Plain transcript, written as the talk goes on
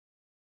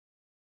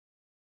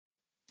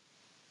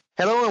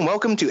Hello and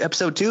welcome to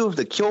episode 2 of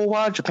the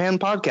Kyowa Japan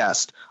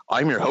podcast.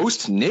 I'm your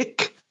host,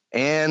 Nick,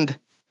 and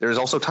there's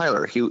also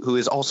Tyler, who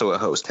is also a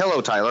host.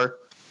 Hello, Tyler.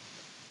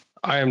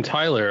 I am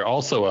Tyler,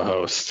 also a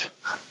host.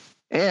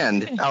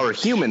 And our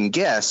human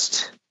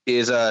guest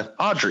is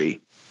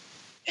Audrey.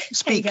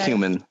 Speak hey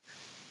human.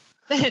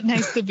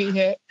 Nice to be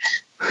here.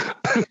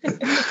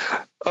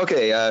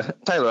 Okay,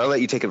 Tyler, I'll let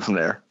you take it from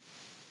there.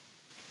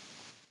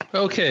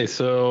 Okay,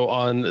 so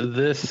on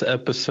this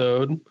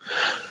episode,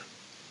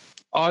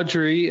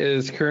 Audrey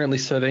is currently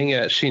studying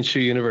at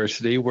Shinshu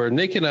University, where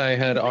Nick and I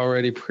had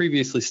already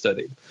previously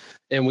studied.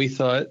 And we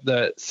thought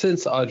that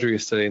since Audrey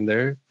is studying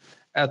there,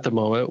 at the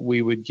moment,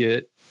 we would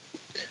get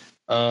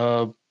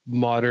a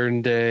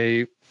modern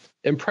day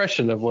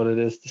impression of what it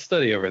is to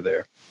study over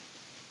there.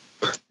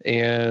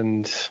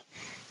 And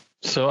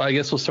so I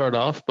guess we'll start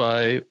off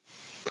by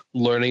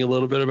learning a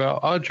little bit about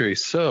Audrey.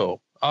 So,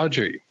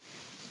 Audrey,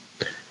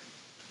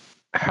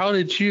 how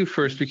did you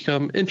first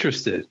become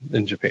interested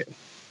in Japan?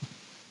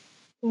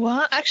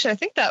 Well, actually, I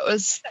think that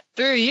was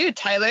through you,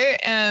 Tyler,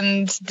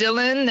 and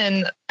Dylan.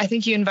 And I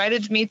think you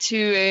invited me to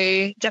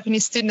a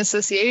Japanese Student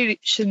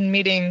Association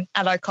meeting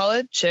at our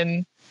college.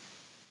 And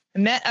I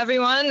met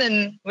everyone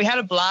and we had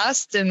a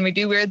blast and we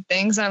do weird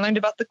things. And I learned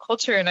about the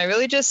culture and I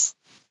really just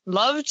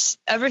loved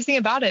everything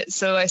about it.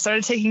 So I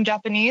started taking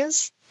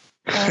Japanese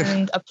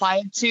and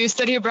applied to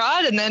study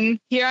abroad. And then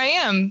here I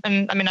am.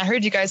 And I mean, I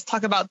heard you guys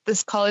talk about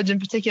this college in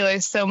particular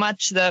so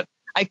much that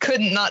I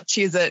couldn't not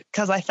choose it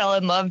because I fell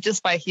in love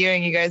just by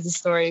hearing you guys'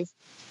 stories.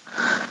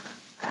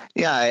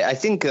 Yeah, I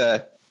think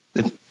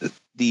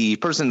the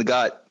person that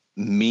got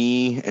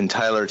me and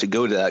Tyler to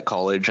go to that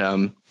college,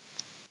 I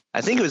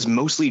think it was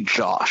mostly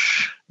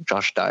Josh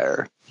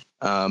Dyer.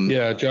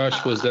 Yeah,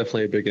 Josh was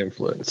definitely a big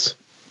influence.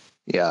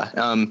 Yeah.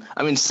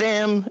 I mean,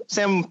 Sam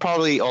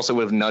probably also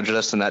would have nudged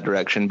us in that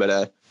direction,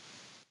 but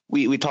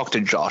we talk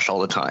to Josh all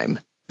the time.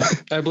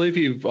 I believe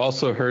you've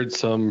also heard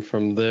some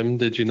from them,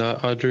 did you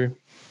not, Audrey?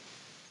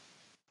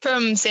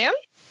 From Sam?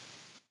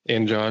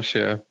 And Josh,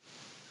 yeah.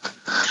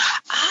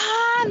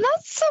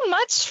 Not so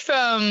much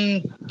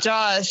from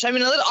Josh. I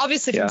mean, a little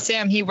obviously from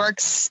Sam. He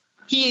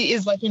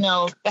is like,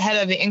 the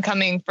head of the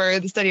incoming for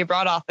the study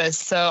abroad office.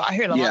 So I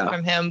heard a lot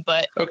from him,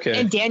 but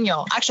and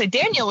Daniel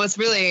was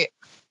really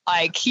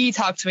like, he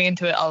talked me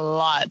into it a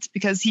lot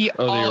because he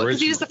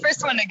was the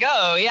first one to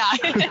go. Yeah.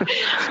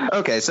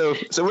 Okay. So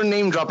we're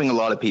name dropping a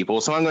lot of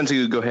people. So I'm going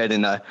to go ahead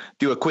and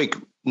do a quick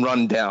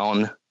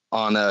rundown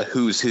on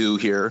who's who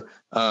here.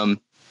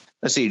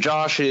 Let's see.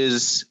 Josh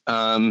is,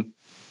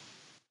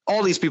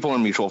 all these people are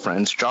mutual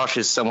friends. Josh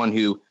is someone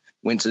who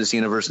went to this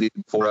university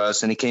before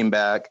us and he came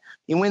back.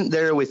 He went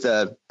there with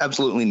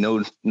absolutely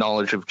no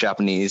knowledge of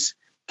Japanese,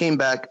 came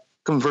back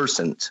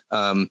conversant.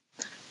 I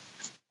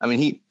mean,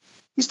 he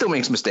still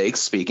makes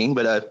mistakes speaking,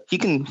 but he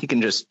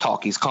can just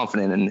talk. He's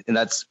confident, and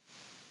that's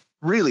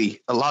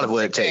really a lot of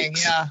what it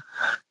takes. Yeah.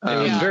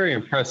 It was very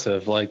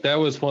impressive. Like, that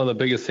was one of the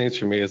biggest things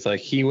for me. Is like,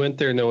 he went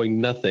there knowing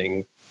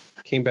nothing,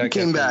 came back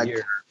a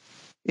year,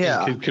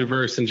 and could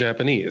converse in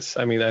Japanese.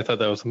 I mean, I thought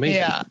that was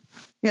amazing.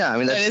 Yeah, I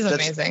mean, that is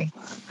amazing.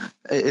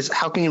 It's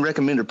how can you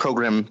recommend a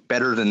program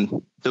better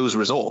than those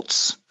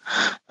results?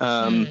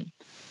 And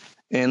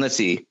let's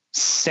see,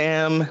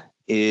 Sam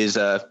is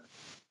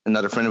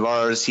another friend of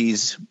ours.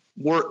 He's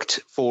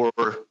worked for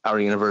our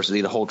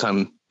university the whole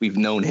time we've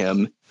known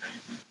him.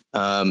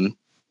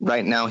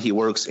 Right now he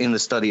works in the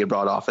study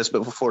abroad office,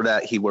 but before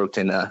that he worked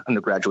in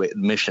undergraduate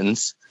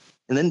admissions.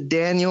 And then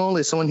Daniel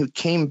is someone who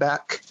came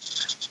back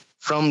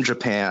from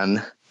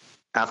Japan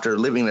after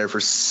living there for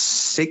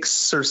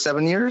 6 or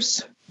 7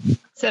 years.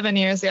 7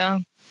 years, yeah.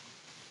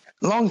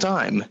 Long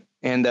time.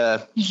 And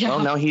well,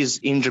 now he's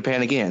in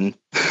Japan again.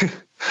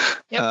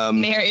 Yep,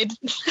 married.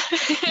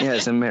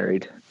 Yes, I'm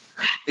married.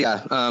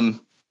 Yeah.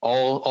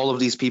 All of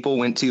these people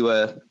went to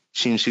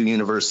Shinshu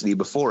University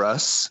before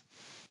us,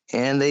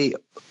 and their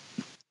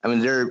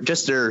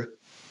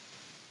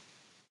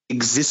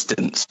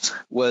existence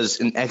was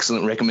an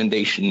excellent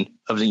recommendation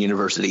of the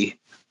university.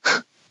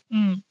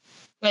 I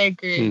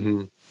agree.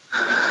 Mm-hmm.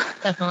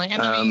 Definitely.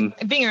 And I mean,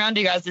 being around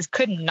you guys, this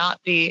could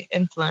not be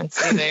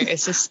influenced either.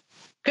 It's just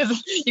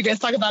because you guys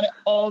talk about it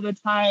all the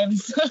time.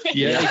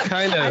 Yeah, it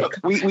kind of.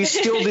 We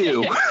still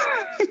do.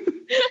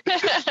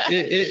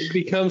 It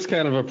becomes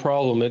kind of a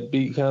problem. It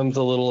becomes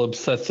a little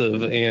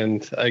obsessive,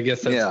 and I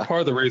guess that's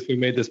part of the reason we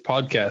made this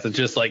podcast. It's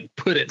just like,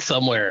 put it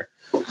somewhere.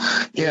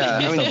 Yeah,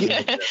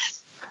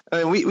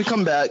 I mean, we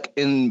come back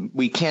and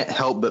we can't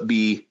help but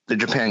be the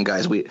Japan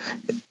guys. We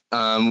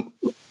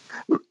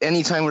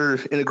anytime we're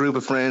in a group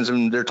of friends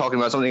and they're talking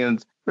about something,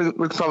 and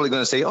we're probably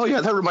going to say, "Oh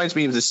yeah, that reminds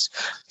me of this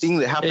thing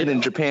that happened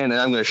in Japan," and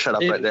I'm going to shut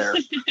up right there.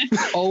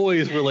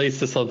 Always relates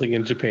to something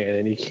in Japan,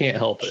 and you can't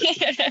help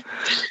it.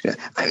 Yeah.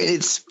 I mean,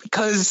 it's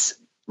because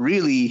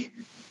really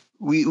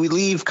we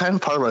leave kind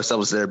of part of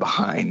ourselves there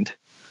behind.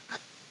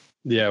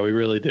 Yeah, we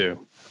really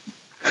do.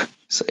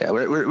 So yeah,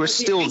 we're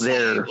still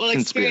there. We'll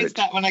experience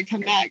that when I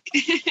come back.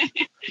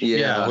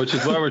 Yeah, which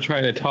is why we're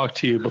trying to talk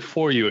to you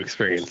before you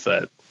experience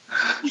that.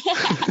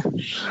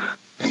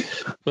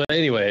 But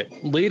anyway,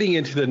 leading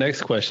into the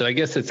next question, I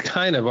guess it's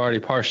kind of already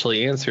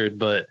partially answered,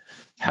 but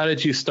how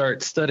did you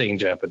start studying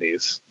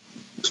Japanese?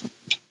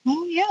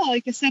 Well, yeah,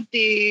 like I said,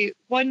 the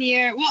 1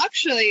 year. Well,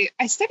 actually,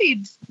 I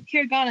studied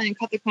hiragana and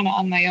katakana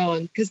on my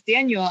own because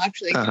Daniel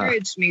actually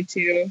encouraged me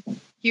to.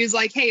 He was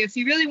like, "Hey, if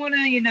you really want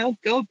to,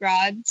 go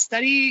abroad,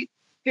 study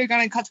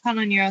hiragana and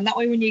katakana on your own. That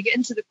way, when you get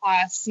into the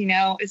class,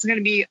 it's going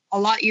to be a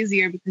lot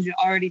easier because you'll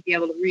already be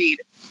able to read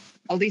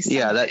at least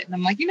some of it." And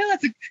I'm like,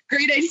 that's a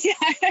great idea.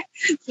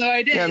 So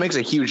I did. Yeah, it makes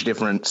a huge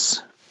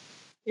difference.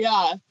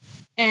 Yeah.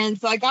 And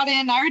so I got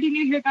in. I already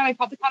knew hiragana and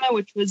katakana,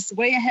 which was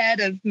way ahead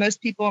of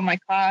most people in my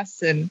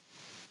class.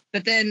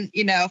 But then,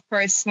 of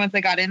course, once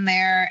I got in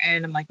there,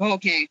 and I'm like, oh,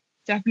 okay,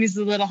 Japanese is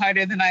a little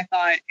harder than I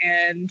thought,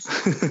 and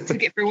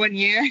took it for 1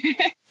 year,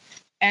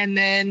 and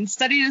then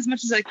studied as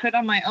much as I could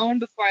on my own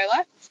before I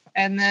left,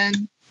 and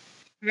then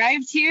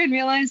arrived here and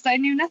realized I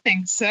knew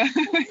nothing. So.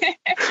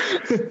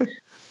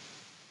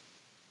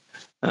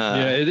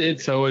 Yeah,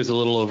 it's always a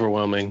little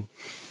overwhelming.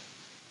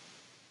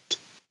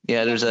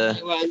 Yeah, there's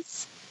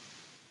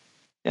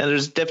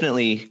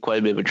definitely quite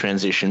a bit of a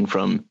transition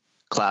from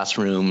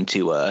classroom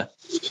to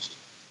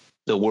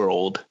the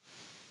world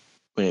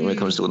when it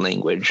comes to a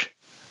language.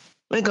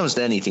 When it comes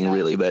to anything,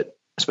 really, but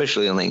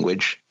especially a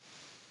language.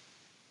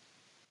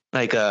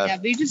 Like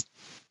but you just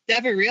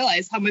never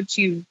realize how much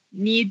you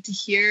need to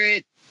hear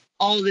it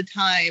all the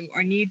time,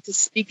 or need to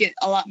speak it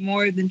a lot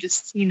more than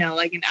just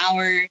like an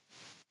hour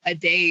a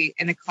day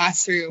in a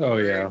classroom. Oh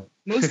yeah.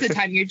 Most of the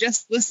time, you're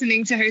just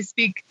listening to her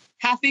speak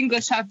half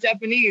English, half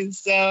Japanese.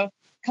 So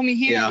coming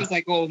here, I was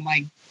like, oh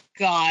my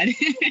God,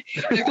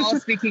 they're all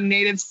speaking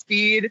native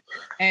speed,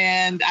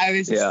 and I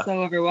was just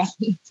so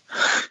overwhelmed.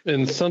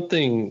 And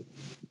something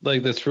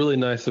like that's really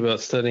nice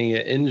about studying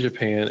it in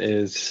Japan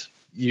is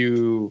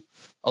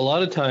a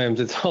lot of times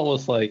it's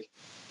almost like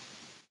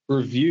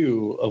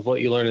review of what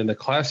you learn in the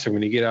classroom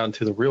when you get out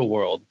into the real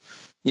world.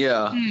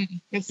 Yeah.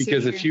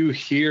 Because if you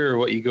hear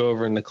what you go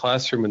over in the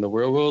classroom in the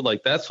real world,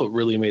 like that's what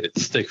really made it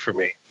stick for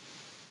me.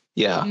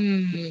 Yeah.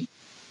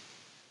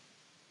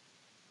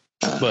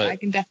 But I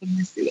can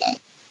definitely see that.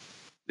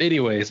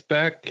 Anyways,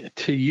 back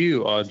to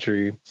you,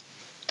 Audrey.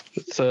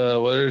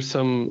 So what are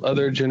some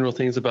other general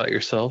things about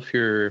yourself?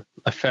 You're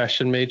a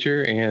fashion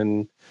major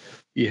and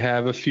you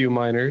have a few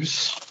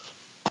minors.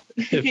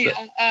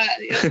 I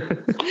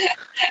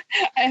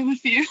have a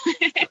few.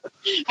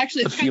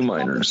 Actually, it's kind of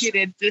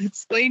complicated to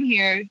explain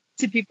here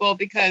to people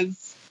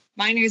because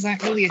minors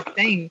aren't really a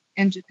thing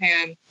in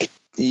Japan.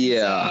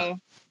 Yeah. So,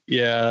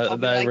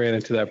 I ran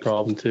into that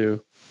problem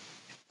too.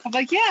 I'm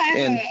like,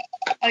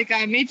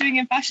 I'm majoring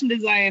in fashion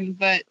design,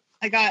 but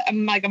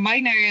I'm like a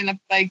minor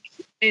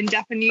in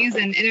Japanese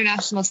and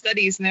international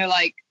studies, and they're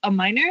like, a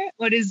minor?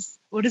 What is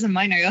a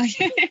minor?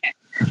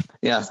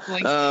 Yeah.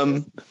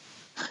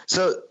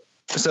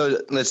 So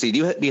let's see.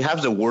 Do you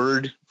have the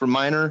word for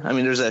minor? I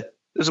mean, there's a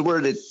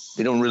word that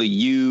they don't really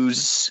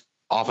use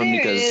often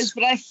because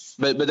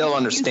but they'll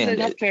understand it.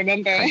 Enough to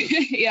remember.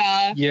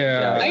 Yeah.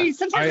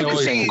 Sometimes I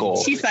say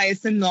chisai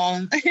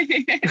sennon.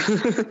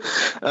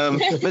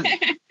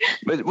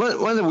 But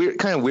one of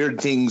the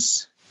weird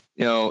things,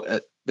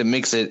 that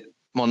makes it,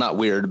 well, not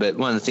weird, but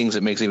one of the things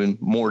that makes it even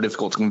more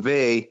difficult to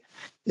convey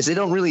is they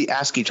don't really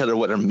ask each other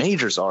what their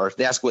majors are.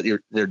 They ask what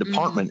their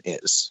department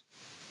is.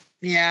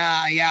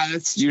 Yeah,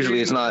 that's true.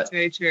 Usually it's not. That's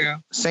very true.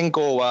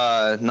 Senko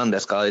wa nan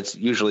desu ka? It's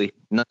usually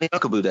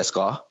nanyakubu desu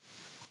ka?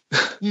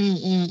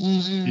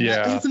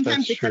 Yeah,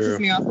 sometimes it catches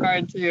me off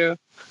guard too.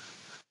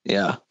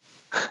 Yeah.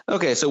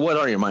 Okay, so what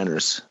are your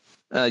minors?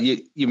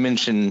 You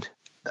mentioned,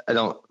 I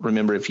don't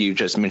remember if you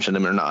just mentioned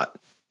them or not.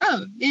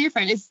 Oh, yeah, you're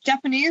fine. It's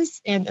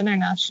Japanese and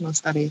international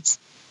studies.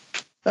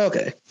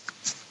 Okay.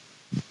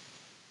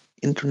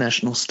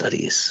 International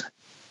studies.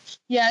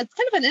 Yeah, it's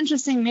kind of an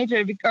interesting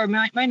major or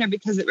minor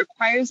because it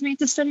requires me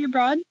to study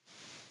abroad.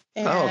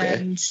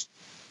 And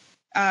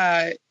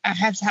I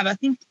have to have, I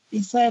think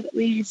they said at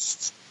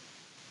least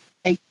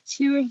like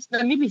 2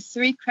 or maybe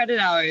 3 credit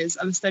hours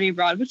of study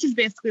abroad, which is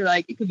basically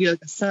like, it could be like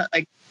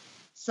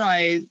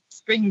a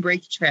spring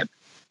break trip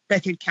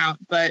that could count,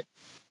 but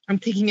I'm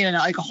taking it at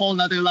like a whole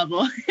nother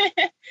level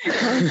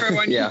for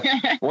 1 year.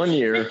 1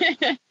 year.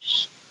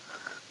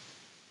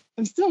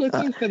 I'm still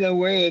looking for the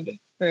word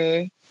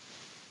for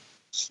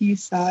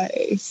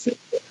kisai.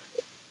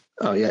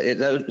 Oh yeah,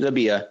 that'd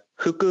be a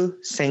fuku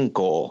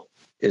senko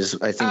is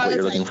I think what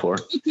you're looking for.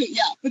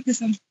 Fuku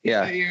senko.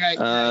 Yeah. Oh, you're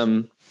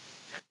right.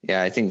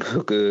 Yeah, I think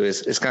fuku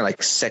is kind of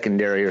like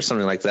secondary or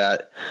something like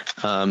that.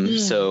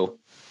 So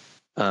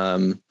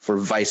for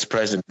vice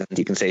president,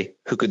 you can say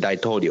fuku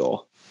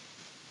daitoryou.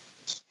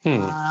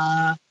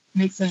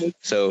 Makes sense.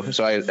 So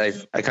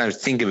I kind of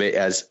think of it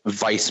as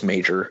vice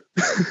major.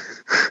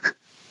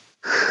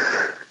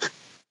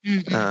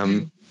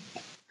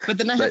 But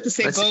then I have to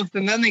say both,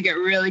 and then they get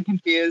really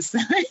confused.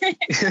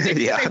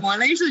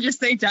 I usually just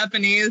say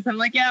Japanese. I'm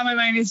like, yeah, my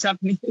mind is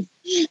Japanese.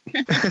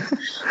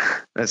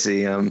 Let's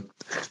see.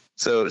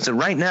 So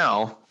right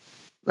now,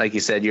 like you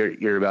said,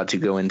 you're about to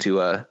go into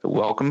the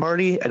welcome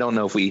party. I don't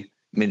know if we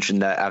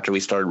mentioned that after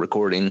we started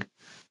recording.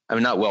 I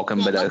mean, not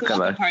welcome, but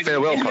kind of a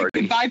farewell party.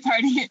 Goodbye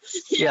party.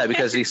 Yeah,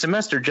 because the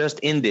semester just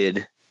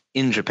ended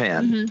in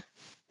Japan. Mm-hmm.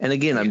 And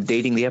again, I'm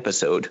dating the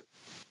episode.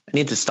 I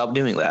need to stop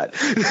doing that.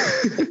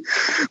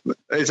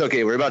 It's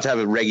okay. We're about to have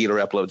a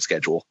regular upload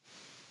schedule.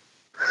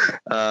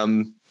 But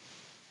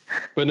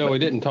no, we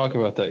didn't talk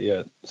about that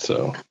yet.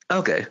 So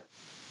okay.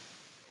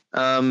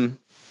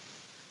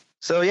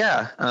 So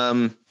yeah.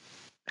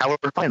 How were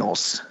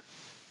finals?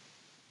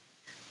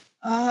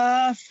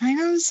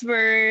 Finals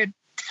were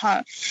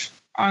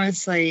tough,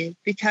 honestly,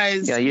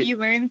 because you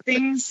learn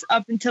things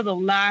up until the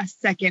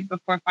last second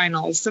before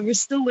finals. So we're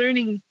still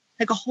learning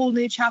like a whole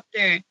new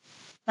chapter,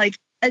 like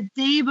a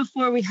day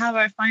before we have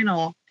our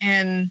final,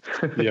 and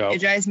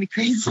it drives me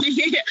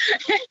crazy.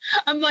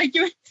 I'm like,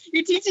 you're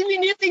teaching me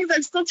new things.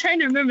 I'm still trying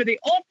to remember the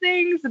old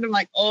things, and I'm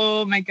like,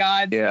 oh my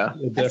god. Yeah,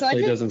 it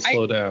definitely doesn't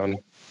slow down.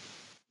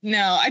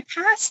 No, I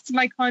passed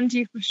my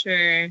kanji for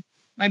sure.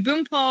 My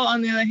bunpo,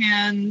 on the other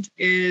hand,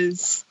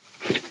 is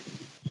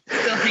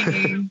still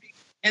hanging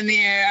in the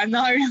air. I'm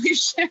not really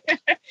sure.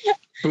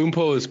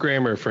 Bunpo is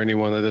grammar for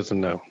anyone that doesn't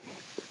know.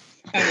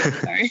 Oh,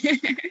 sorry.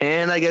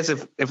 And I guess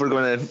if we're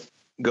going to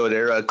go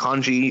there,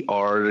 kanji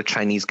are the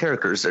Chinese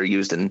characters that are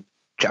used in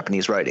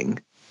Japanese writing.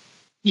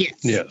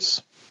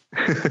 Yes.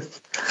 Reason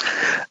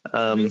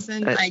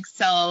I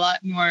excel a lot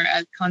more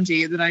at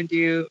kanji than I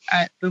do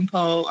at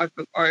bunpo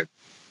or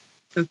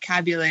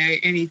vocabulary,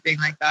 anything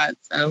like that.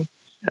 So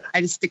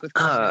I just stick with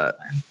kanji.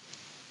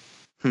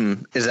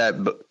 Is that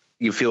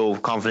you feel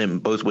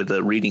confident both with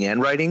the reading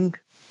and writing?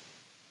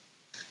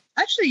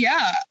 Actually,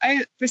 yeah.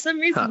 For some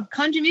reason,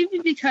 kanji, maybe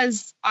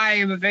because I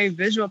am a very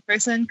visual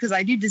person, because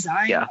I do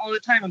design all the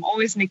time. I'm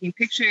always making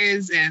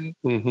pictures, and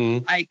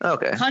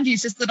kanji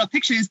is just little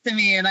pictures to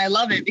me, and I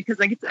love it because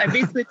I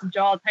basically get to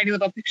draw tiny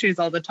little pictures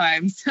all the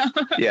time. So.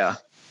 Yeah.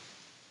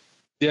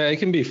 Yeah, it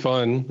can be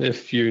fun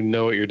if you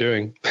know what you're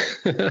doing.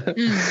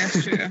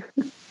 That's true.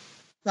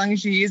 As long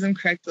as you use them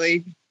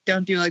correctly.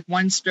 Don't do like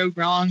one stroke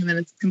wrong and then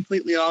it's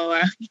completely all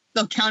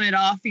they'll count it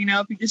off,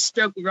 if you just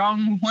stroke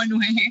wrong one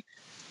way.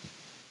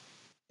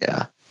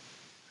 Yeah.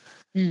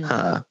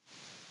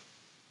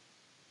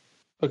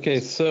 Okay,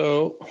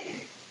 so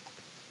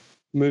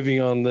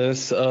moving on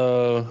this,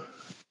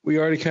 we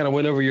already kind of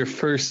went over your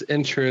first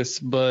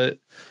interest, but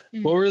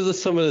what were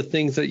some of the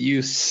things that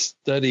you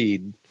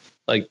studied,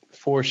 like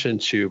for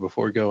Shinshu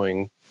before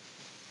going?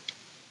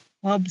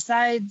 Well,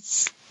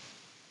 besides,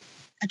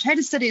 I tried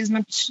to study as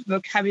much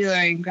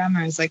vocabulary and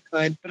grammar as I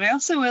could, but I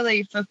also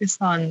really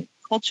focused on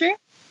culture.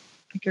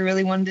 Like I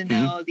really wanted to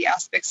know the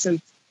aspects of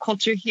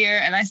culture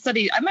here, and I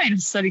might have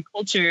studied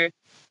culture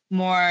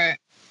more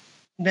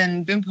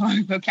than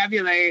bunpo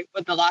vocabulary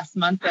with the last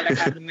month that I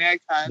had in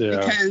America,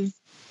 because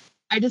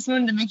I just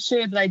wanted to make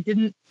sure that I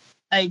didn't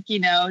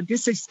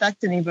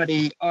disrespect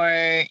anybody or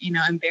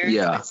embarrass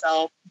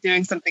myself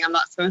doing something I'm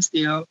not supposed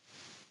to.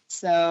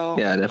 So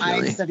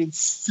I studied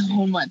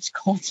so much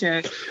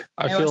culture.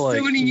 I feel like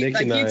so many Nick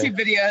and YouTube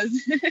videos.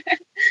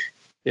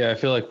 Yeah, I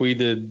feel like we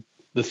did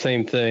the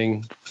same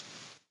thing.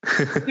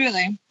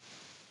 Really?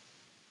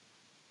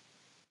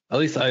 At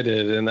least I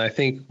did, and I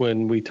think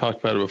when we talked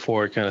about it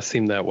before, it kind of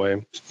seemed that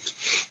way.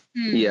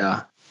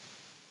 Yeah.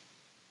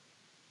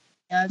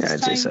 Yeah,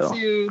 just trying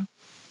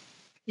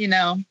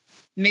to,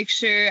 make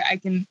sure I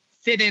can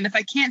fit in. If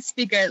I can't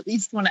speak, I at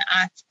least want to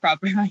act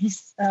properly.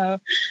 So.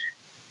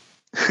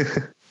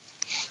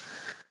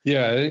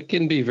 Yeah, it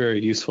can be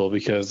very useful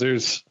because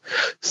there's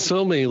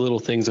so many little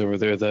things over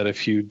there that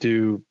if you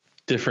do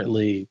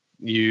differently,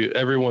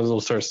 everyone will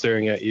start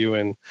staring at you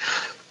and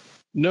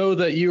know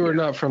that you are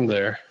not from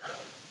there.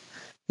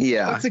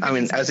 Yeah, I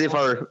mean, as if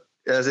our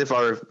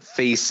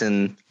face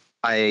and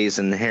eyes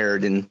and hair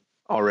didn't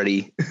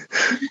already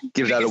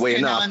give that away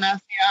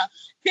enough.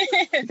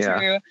 Yeah.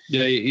 True.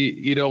 Yeah,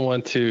 you don't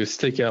want to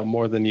stick out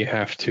more than you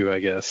have to, I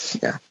guess.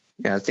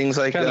 Yeah, things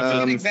like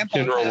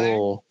general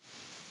rule.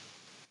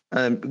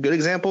 Good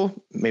example,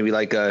 maybe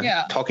like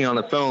talking on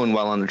the phone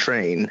while on the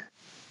train.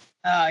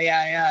 Oh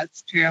yeah,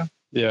 it's true.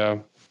 Yeah,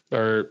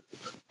 or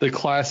the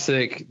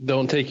classic: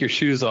 don't take your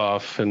shoes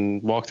off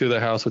and walk through the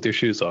house with your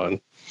shoes on.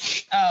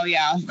 Oh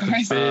yeah, of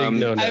course.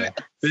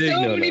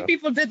 Many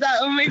people did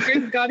that when we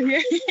first got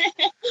here.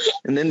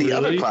 And then the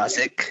other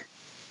classic: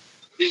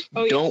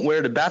 don't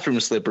wear the bathroom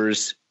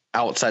slippers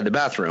outside the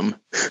bathroom.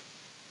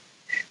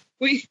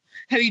 Wait,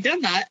 have you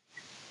done that?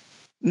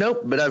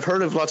 Nope, but I've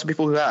heard of lots of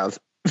people who have.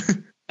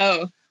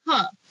 Oh,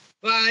 huh.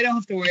 Well, I don't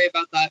have to worry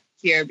about that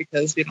here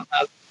because we don't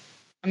have.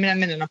 I mean,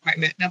 I'm in an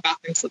apartment, no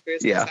bathroom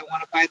slippers because I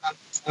want to buy them.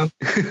 So.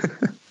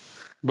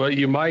 But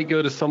you might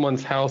go to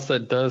someone's house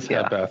that does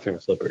have bathroom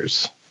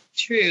slippers.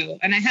 True,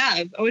 and I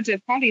have. I went to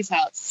Patty's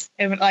house,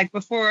 and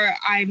before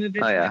I moved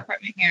into my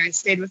apartment here, I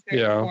stayed with her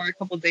for a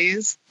couple of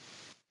days.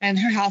 And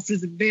her house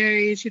is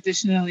very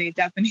traditionally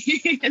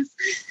Japanese.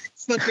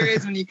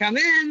 Slippers when you come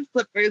in,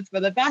 slippers for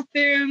the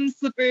bathroom,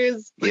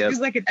 slippers. There's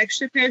like an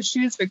extra pair of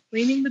shoes for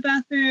cleaning the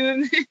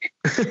bathroom.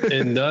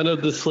 And none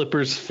of the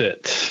slippers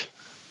fit.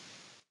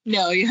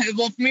 No,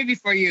 well, maybe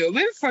for you.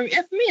 Maybe for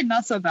me,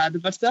 not so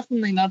bad, but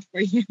definitely not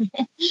for you.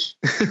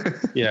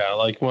 Yeah,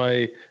 like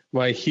my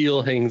My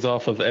heel hangs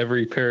off of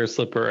every pair of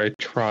slipper I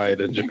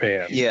tried in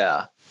Japan.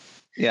 Yeah.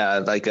 Yeah.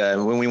 Like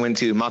when we went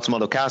to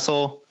Matsumoto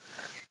Castle,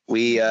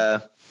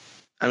 the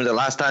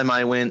last time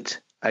I went,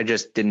 I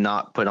just did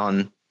not put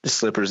on the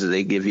slippers that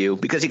they give you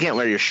because you can't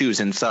wear your shoes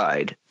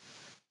inside.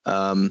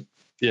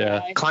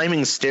 Yeah.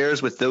 Climbing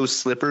stairs with those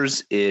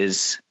slippers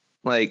is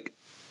like,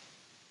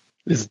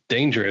 it's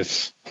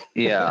dangerous.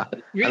 yeah.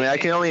 Really? I mean, I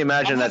can only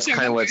imagine that's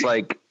kind of what it's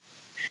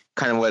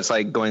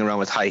like going around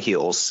with high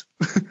heels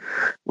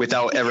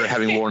without ever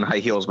having worn high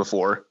heels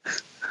before.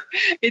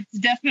 It's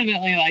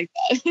definitely like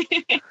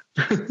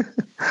that.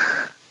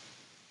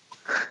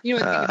 You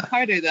know what's even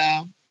harder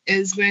though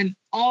is when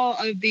all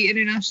of the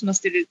international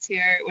students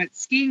here went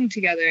skiing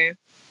together,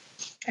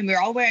 and we were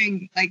all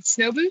wearing like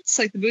snow boots,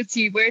 like the boots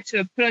you wear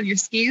to put on your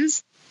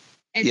skis,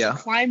 and to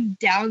climb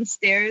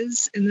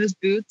downstairs in those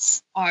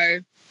boots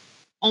are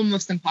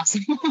almost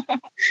impossible.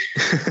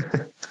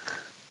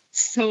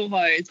 So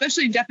hard,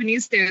 especially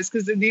Japanese stairs,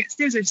 because the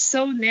stairs are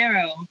so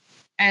narrow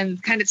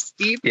and kind of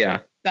steep. Yeah.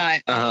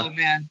 That oh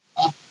man,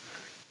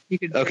 you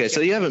could. Okay,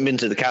 so you haven't been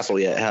to the castle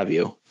yet, have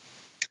you?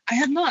 I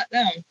have not.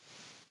 No.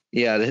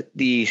 Yeah,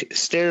 the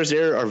stairs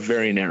there are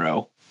very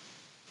narrow.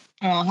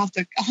 Oh, I'll have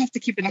to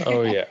keep an eye.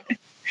 Oh yeah.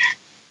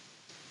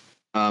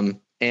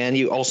 And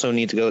you also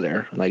need to go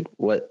there. Like,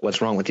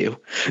 what's wrong with you?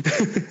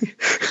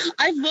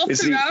 I've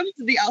walked around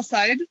the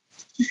outside.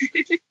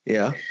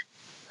 Yeah.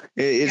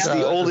 It's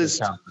the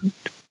oldest.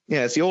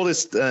 Yeah, it's the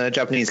oldest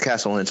Japanese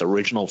castle in its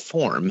original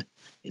form.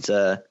 It's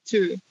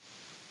True.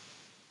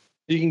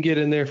 You can get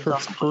in there for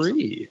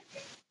free.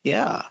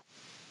 Yeah.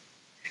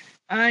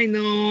 I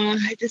know.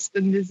 I just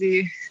been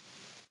busy.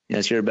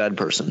 Yes, you're a bad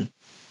person.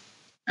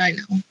 I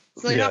know.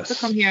 So you have to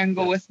come here and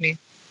go with me.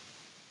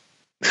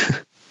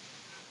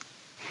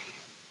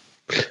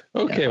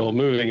 Okay, well,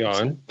 moving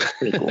on.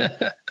 Pretty cool.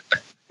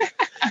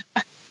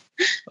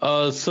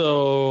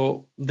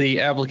 So the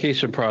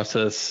application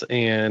process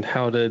and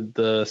how did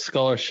the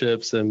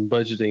scholarships and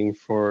budgeting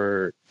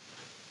for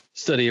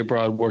study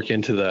abroad work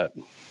into that?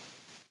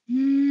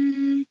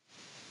 The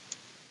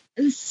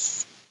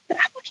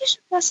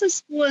application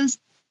process was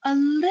a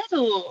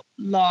little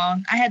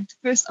long. I had to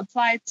first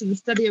apply to the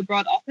study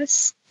abroad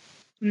office.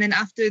 And then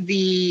after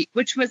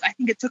which was, I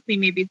think it took me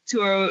maybe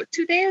 2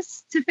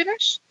 days to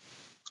finish.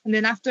 And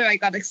then after I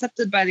got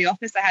accepted by the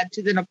office, I had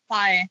to then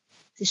apply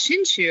to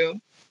Shinshu.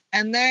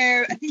 And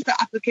there, I think the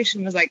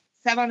application was like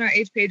 7 or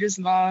 8 pages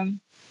long.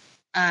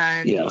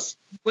 And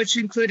which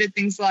included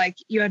things like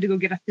you had to go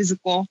get a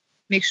physical,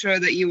 make sure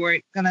that you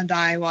weren't going to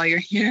die while you're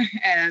here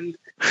and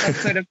that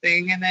sort of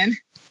thing. And then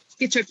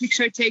get your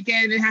picture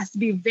taken. It has to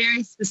be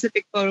very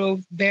specific photo,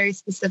 very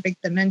specific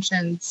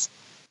dimensions,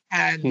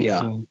 and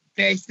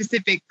very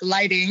specific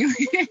lighting.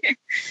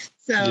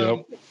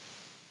 So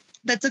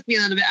that took me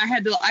a little bit.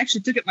 I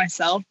actually took it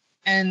myself,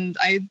 and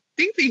I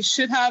think they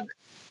should have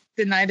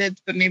denied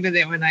it, but maybe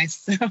they were nice.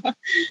 So,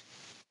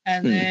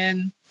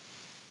 and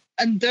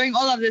during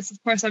all of this,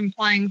 of course, I'm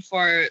applying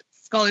for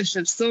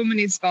scholarships. So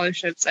many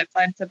scholarships. I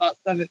applied to about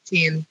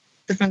 17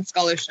 different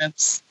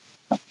scholarships,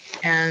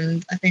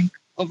 and I think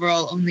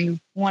overall only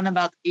won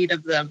about 8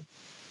 of them.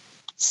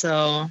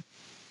 So,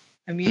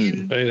 I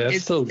mean, hey,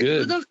 that's so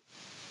good.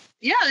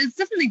 Yeah, it's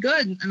definitely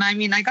good. And I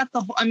mean,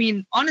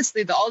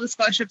 honestly, all the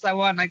scholarships I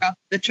won, I got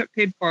the trip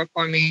paid for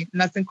me,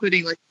 and that's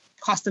including like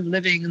cost of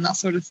living and that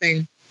sort of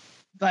thing.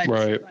 But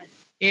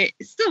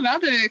it's still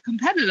rather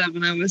competitive,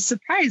 and I was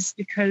surprised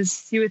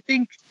because you would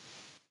think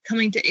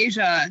coming to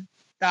Asia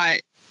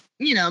that,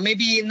 you know,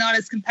 maybe not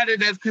as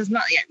competitive because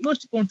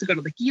most people want to go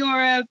to like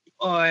Europe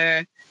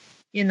or,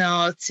 you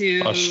know,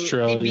 to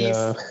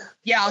Australia.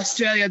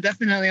 Australia,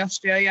 definitely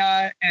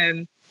Australia.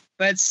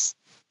 But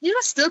you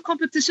know, still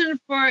competition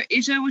for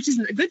Asia, which is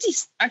good.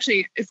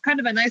 Actually, it's kind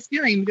of a nice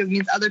feeling because it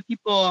means other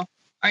people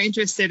are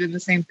interested in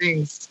the same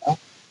things. So.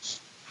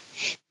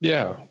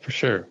 Yeah, for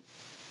sure.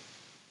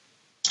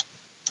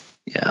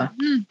 Yeah.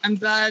 I'm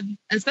glad.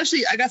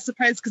 Especially, I got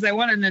surprised because I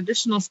won an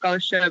additional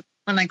scholarship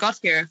when I got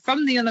here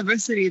from the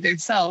university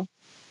themselves.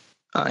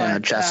 Oh, yeah,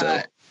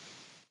 JASO.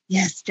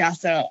 Yes,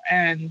 JASO.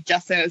 And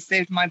JASO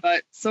saved my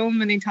butt so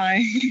many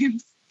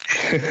times.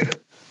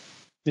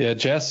 Yeah,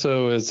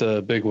 JASO is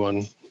a big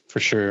one for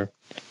sure.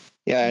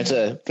 Yeah, it's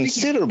a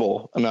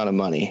considerable amount of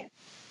money.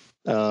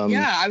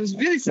 I was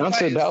really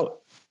surprised. It's about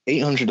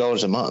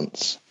 $800 a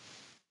month.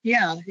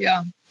 Yeah.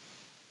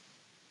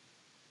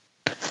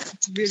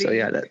 It's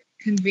really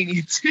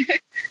convenient.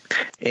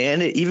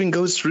 And it even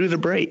goes through the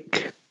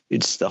break.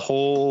 It's the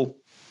whole,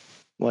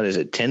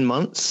 10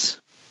 months?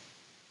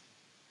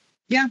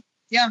 Yeah,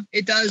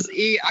 it does.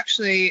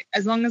 Actually,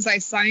 as long as I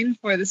sign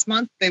for this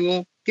month, they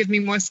will give me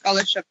more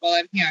scholarship while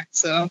I'm here.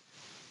 So,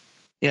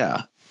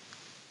 yeah.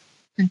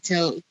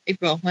 Until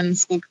April when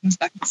school comes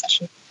back in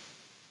session.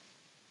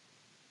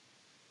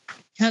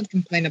 Can't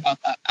complain about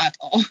that at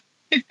all.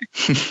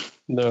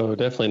 No,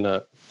 definitely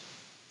not.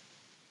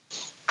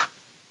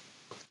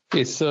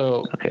 Okay,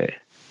 so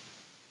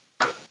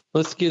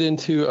let's get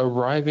into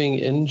arriving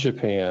in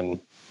Japan.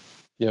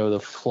 You know, the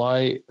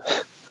flight.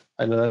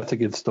 I know that's a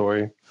good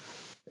story.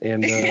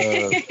 And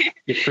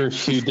Your first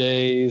few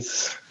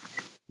days.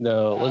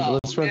 No,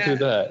 let's run through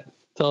that.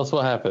 Tell us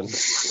what happened.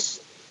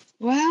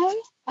 Well,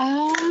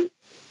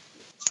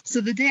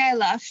 so the day I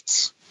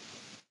left,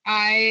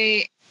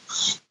 I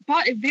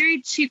bought a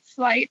very cheap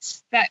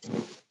flight that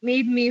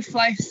made me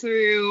fly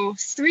through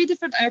 3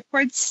 different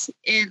airports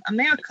in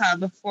America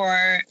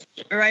before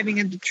arriving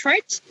in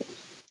Detroit.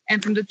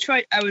 And from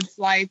Detroit, I would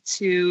fly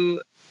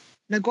to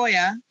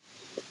Nagoya,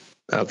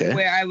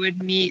 where I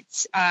would meet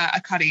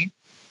Akari.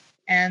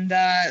 And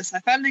so I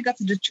finally got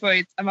to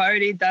Detroit. I'm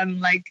already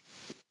done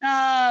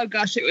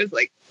it was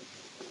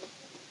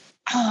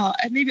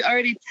maybe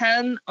already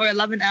 10 or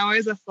 11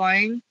 hours of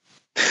flying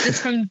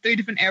just from 3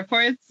 different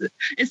airports.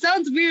 It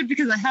sounds weird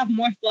because I have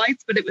more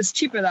flights, but it was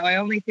cheaper that way. I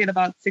only paid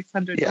about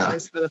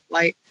 $600 for the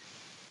flight.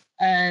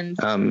 And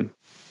continue.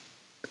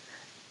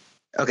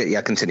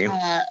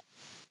 Sorry.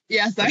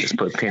 I just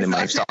put a pin in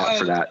my thought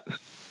for that.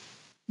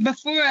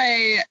 Before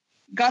I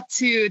got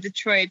to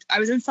Detroit, I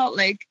was in Salt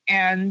Lake,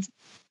 and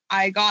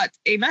I got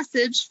a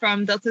message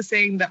from Delta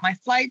saying that my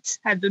flight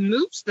had been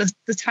moved.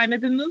 The time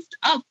had been moved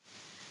up.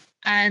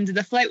 And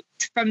the flight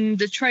from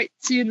Detroit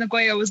to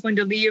Nagoya was going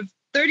to leave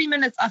 30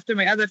 minutes after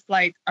my other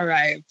flight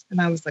arrived.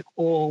 And I was like,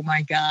 oh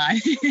my God,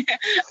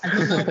 I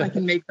don't know if I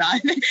can make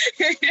that.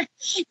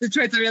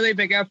 Detroit's a really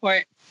big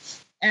airport.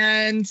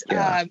 And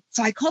so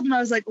I called them. I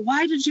was like,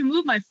 why did you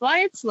move my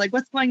flights? Like,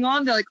 what's going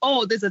on? They're like,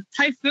 oh, there's a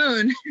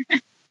typhoon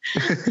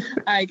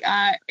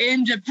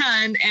in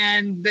Japan,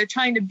 and they're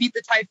trying to beat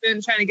the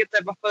typhoon, trying to get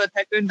there before the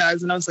typhoon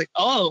does. And I was like,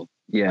 oh,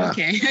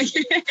 okay.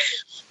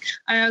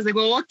 And I was like,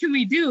 well, what can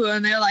we do?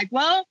 And they're like,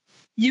 well,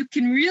 you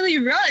can really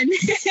run. I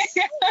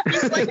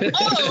was like,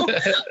 oh.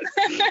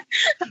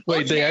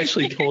 Wait, they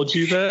actually told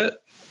you that?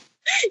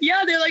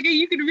 Yeah, they're like,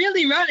 you can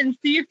really run and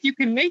see if you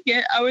can make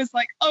it. I was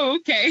like, oh,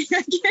 okay.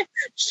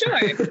 Sure.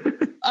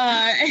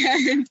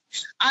 And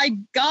I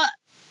got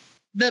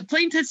the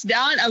plane touched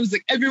down. I was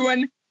like,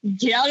 everyone,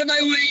 get out of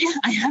my way.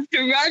 I have to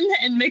run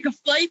and make a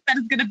flight that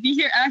is going to be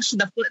here.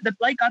 Actually, the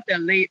flight got there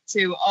late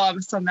too. Oh,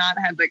 I'm so mad.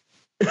 I had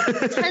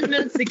 10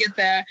 minutes to get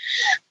there.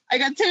 I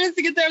got 10 minutes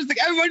to get there. I was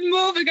like, everyone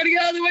move. I got to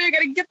get out of the way. I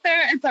got to get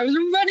there. And so I was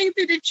running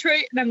through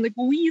Detroit, and I'm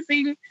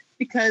wheezing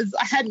because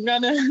I hadn't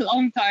run in a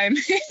long time.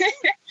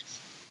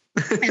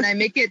 And I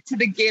make it to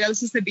the gate I was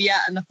supposed to be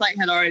at, and the flight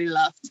had already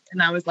left.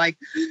 And I was like,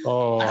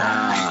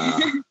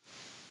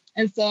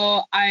 And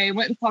so I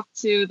went and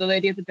talked to the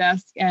lady at the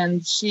desk,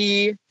 and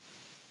she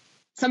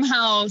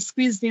somehow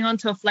squeezed me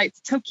onto a flight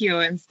to Tokyo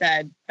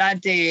instead that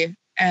day,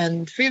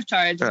 and free of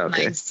charge.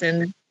 Nice.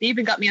 And they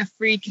even got me a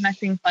free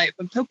connecting flight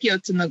from Tokyo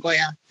to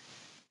Nagoya.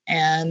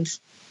 And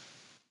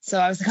so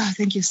I was like, oh,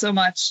 thank you so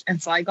much.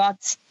 And so I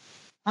got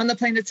on the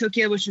plane to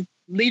Tokyo, which was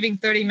leaving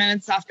 30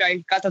 minutes after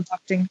I got done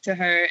talking to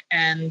her.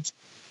 And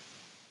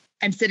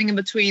I'm sitting in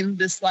between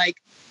this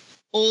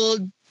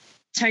old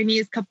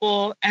Chinese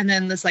couple and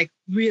then this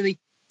really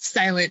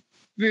silent,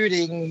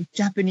 brooding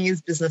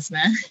Japanese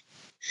businessman.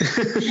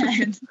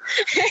 And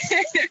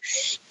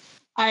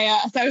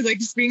I was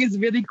just being as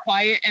really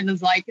quiet and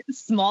as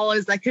small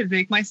as I could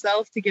make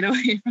myself to get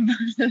away from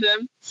both of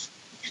them.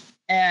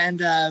 And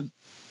the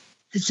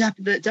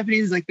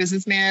Japanese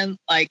businessman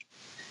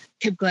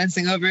kept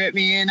glancing over at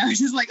me, and I was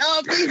just like,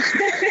 oh, please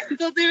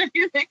don't do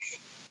anything.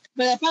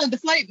 But I found the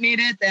flight made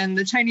it, and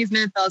the Chinese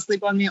man fell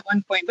asleep on me at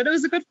one point, but it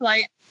was a good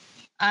flight.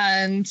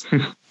 And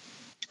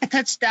I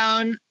touched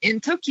down in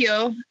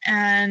Tokyo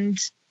and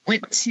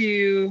went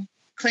to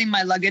claim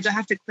my luggage. I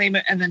have to claim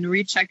it and then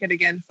recheck it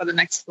again for the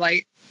next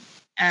flight.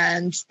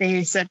 And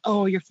they said,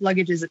 oh, your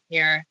luggage isn't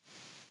here.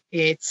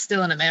 It's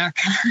still in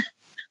America.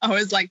 I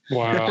was like,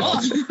 wow,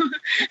 oh.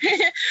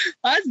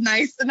 That's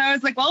nice. And I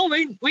was like, well,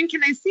 when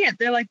can I see it?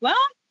 They're like, well,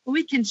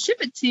 we can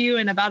ship it to you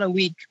in about a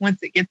week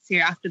once it gets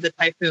here after the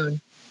typhoon.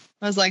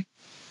 I was like,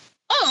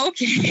 oh,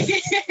 okay.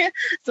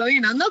 So,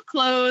 no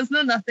clothes,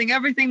 no nothing.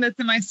 Everything that's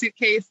in my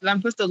suitcase that I'm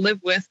supposed to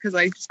live with, because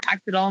I just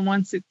packed it all in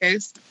one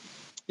suitcase,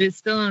 is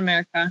still in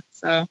America.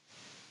 So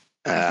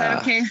I said,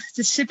 okay,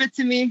 just ship it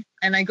to me.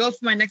 And I go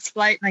for my next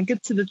flight, and I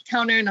get to the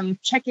counter, and I'm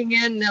checking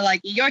in, and they're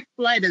like, your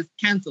flight is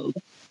canceled.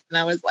 And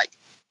I was like,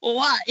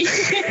 why?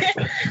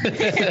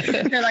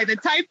 They're like, the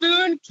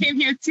typhoon came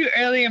here too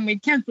early and we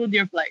canceled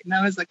your flight. And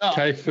I was like, oh,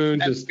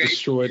 typhoon just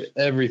destroyed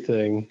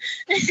everything.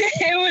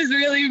 It was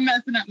really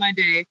messing up my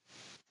day.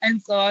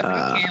 And so I was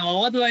like, okay,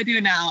 well, what do I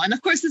do now? And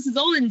of course, this is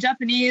all in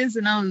Japanese,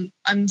 and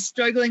I'm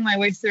struggling my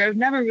way through. I've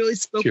never really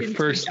spoken. Your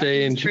first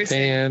day in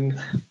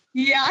Japan.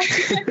 Yeah,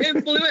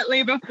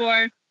 fluently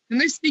before.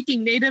 And they're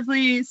speaking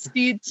natively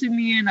speed to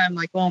me, and I'm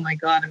like, oh my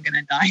God, I'm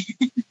gonna die.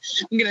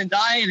 I'm gonna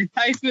die in a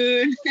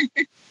typhoon.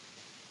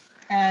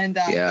 And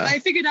I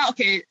figured out,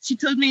 okay, she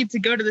told me to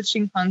go to the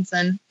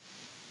Shinkansen.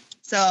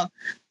 So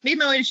made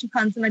my way to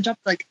Shinkansen. I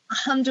dropped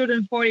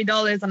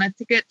 $140 on a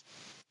ticket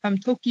from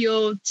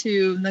Tokyo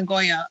to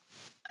Nagoya.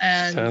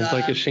 And sounds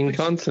like a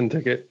Shinkansen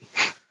ticket.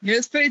 It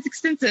was pretty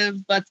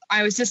expensive, but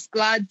I was just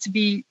glad to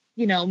be,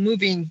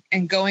 moving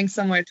and going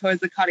somewhere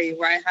towards Akari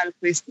where I had a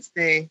place to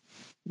stay.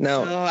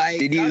 No, so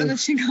I got on the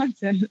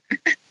Shinkansen.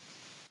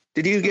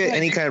 Did you get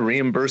any kind of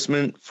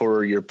reimbursement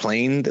for your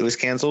plane that was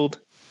canceled?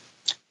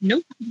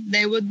 Nope,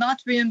 they would not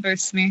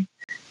reimburse me.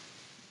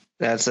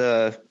 That's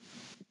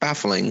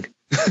baffling.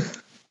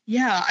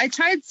 Yeah, I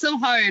tried so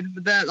hard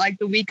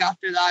the week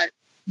after that,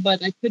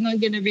 but I could not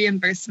get a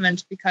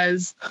reimbursement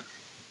because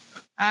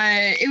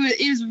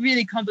it was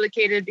really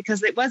complicated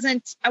because I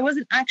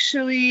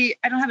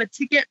don't have a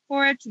ticket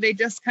for it. They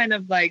just kind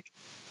of like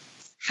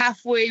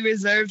halfway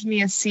reserved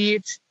me a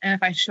seat, and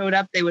if I showed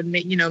up, they would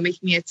make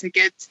me a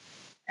ticket.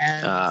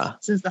 And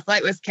since the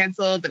flight was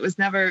canceled, it was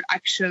never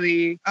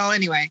actually. Oh,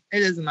 anyway, it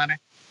doesn't matter.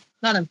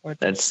 Not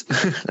important.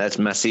 That's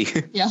messy.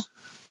 Yeah.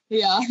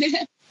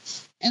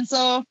 And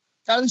so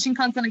got on the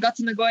Shinkansen and got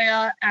to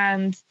Nagoya,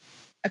 and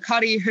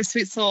Akari, her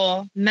sweet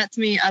soul, met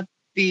me at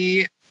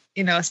the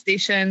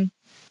station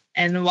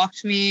and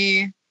walked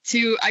me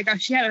to.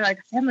 She had like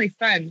a family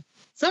friend.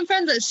 Some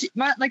friend that she,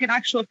 not like an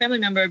actual family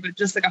member, but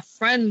just like a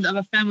friend of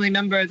a family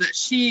member that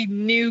she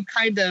knew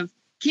kind of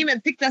came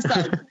and picked us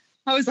up.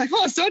 I was like,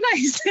 oh, so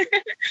nice.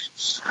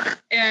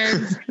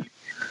 And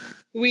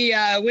we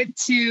went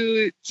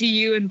to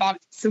GU and bought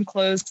some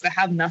clothes because I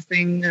have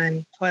nothing,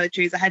 and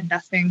toiletries. I had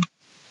nothing.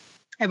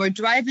 And we're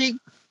driving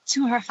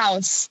to her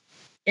house,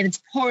 and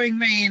it's pouring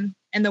rain,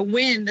 and the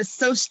wind is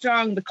so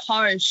strong, the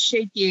car is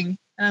shaking.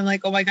 And I'm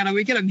like, oh my God, are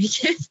we going to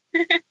make it?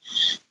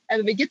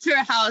 And we get to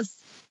her house,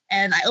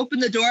 and I open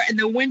the door, and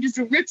the wind just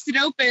rips it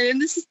open. And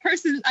this is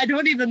person I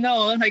don't even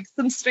know, like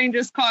some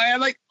stranger's car.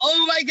 I'm like,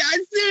 oh my God,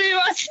 Siri,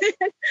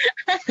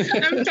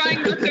 I'm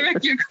trying not to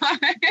wreck your car.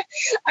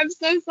 I'm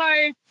so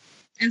sorry.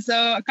 And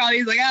so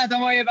Akali's like,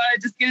 don't worry about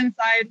it. Just get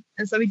inside.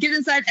 And so we get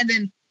inside, and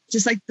then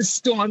just like the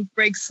storm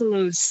breaks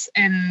loose.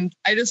 And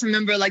I just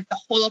remember like the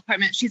whole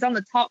apartment. She's on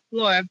the top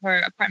floor of her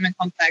apartment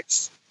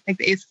complex, like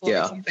the 8th floor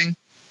or something.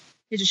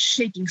 It's just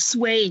shaking,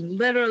 swaying,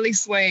 literally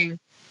swaying.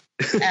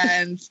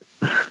 And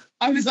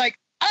I was like,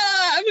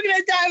 I'm going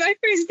to die my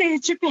first day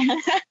in Japan.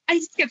 I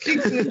just kept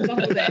thinking this the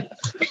whole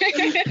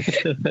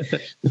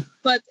day.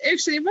 But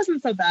actually, it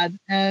wasn't so bad.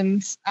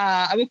 And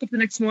I woke up the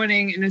next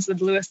morning, and it was the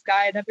bluest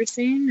sky I'd ever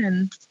seen.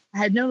 And I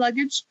had no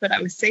luggage, but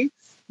I was safe.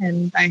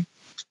 And I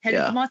headed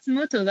to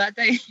Matsumoto that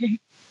day.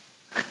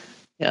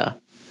 Yeah.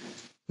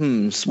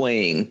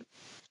 Swaying.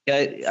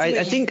 Yeah,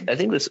 I think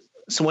this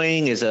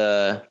swaying is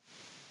a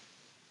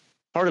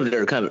part of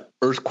their kind of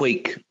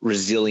earthquake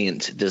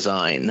resilient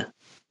design.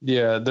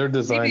 Yeah, they're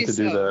designed to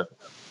do that.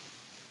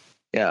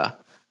 Yeah.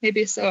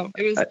 Maybe so.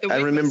 It was. The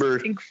wind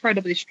was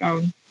incredibly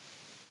strong.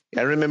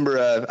 I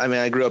remember.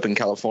 I grew up in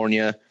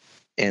California,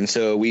 and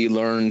so we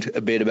learned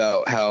a bit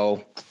about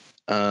how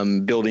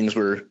buildings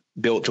were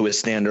built to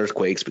withstand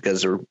earthquakes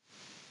because there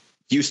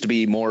used to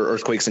be more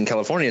earthquakes in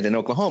California than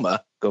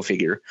Oklahoma. Go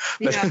figure.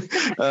 Yeah.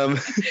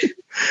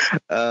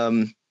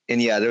 And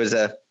yeah, there was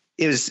it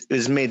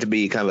was made to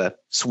be kind of a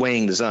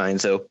swaying design.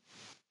 So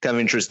kind of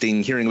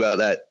interesting hearing about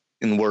that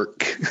in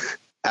work,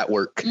 at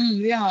work.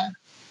 Yeah,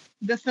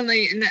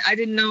 definitely. And I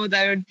didn't know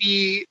that would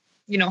be,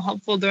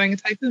 helpful during a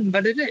typhoon,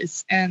 but it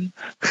is. And,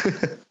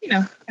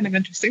 kind of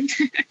interesting.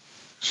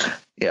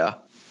 Yeah.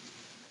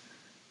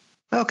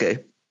 Okay.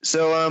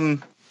 So,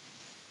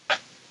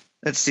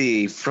 let's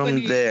see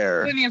from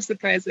there. Plenty of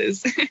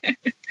surprises.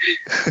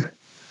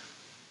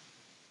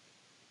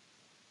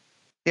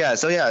 Yeah.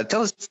 So yeah,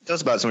 tell us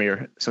about some of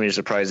your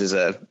surprises.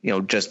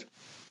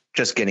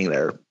 Just getting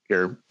there,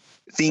 your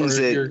things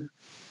that your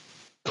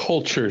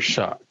culture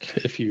shock,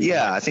 if you.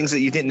 Yeah, things that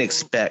you didn't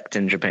expect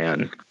in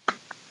Japan.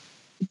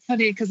 It's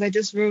funny because I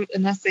just wrote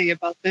an essay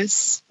about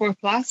this for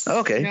class.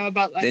 Okay.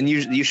 About then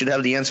you should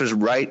have the answers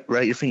right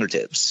at your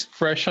fingertips.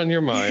 Fresh on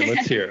your mind.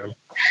 Let's hear them.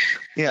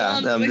 Yeah,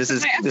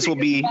 you'll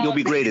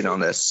be graded on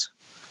this.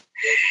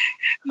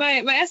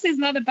 My essay is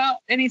not about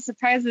any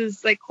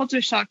surprises like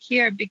culture shock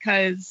here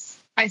because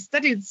I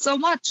studied so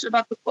much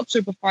about the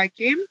culture before I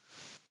came.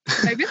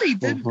 I really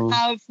didn't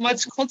have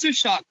much culture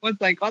shock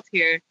once I got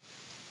here.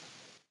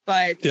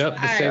 But the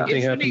same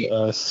thing happened to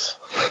us.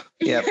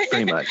 Yeah,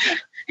 pretty much.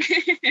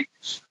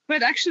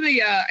 But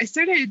actually, I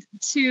started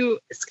to.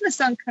 It's gonna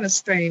sound kind of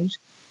strange,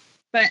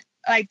 but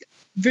like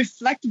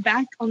reflect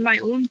back on my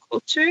own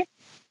culture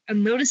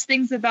and notice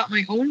things about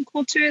my own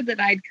culture that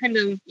I'd kind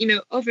of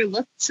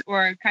overlooked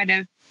or kind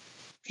of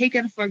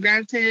taken for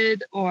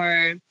granted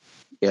or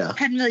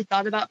hadn't really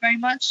thought about very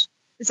much.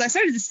 And so I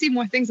started to see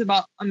more things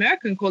about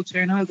American culture,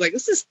 and I was like,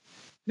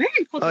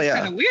 American culture is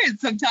kind of weird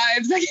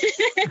sometimes.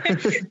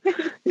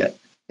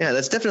 Yeah,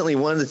 that's definitely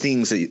one of the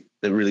things that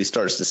really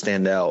starts to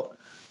stand out.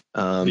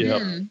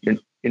 You're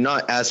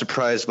not as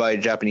surprised by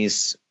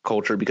Japanese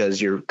culture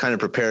because you're kind of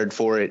prepared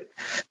for it,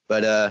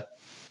 but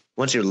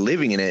once you're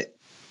living in it,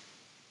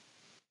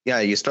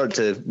 you start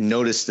to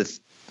notice the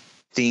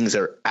things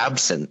are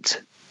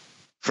absent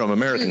from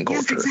American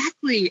culture. Yes,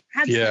 exactly.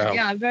 Absent.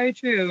 Yeah, very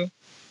true.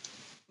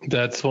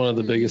 That's one of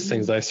the biggest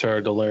things I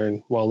started to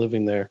learn while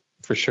living there,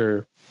 for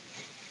sure.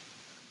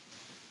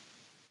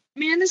 I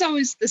mean, there's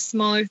always the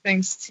smaller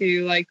things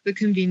too, like the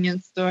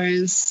convenience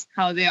stores,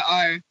 how they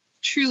are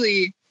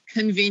truly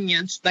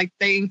convenient, like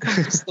they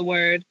encompass the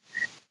word.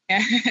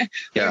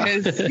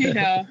 Whereas,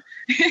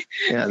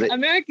 Yeah,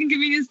 American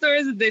convenience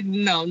stores,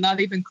 no, not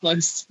even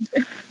close.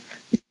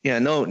 yeah,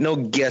 no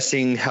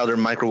guessing how their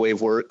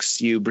microwave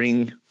works. You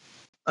bring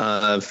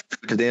food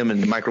to them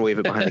and microwave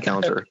it behind the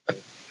counter.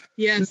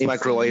 Yes, They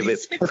microwave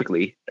it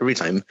perfectly every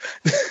time.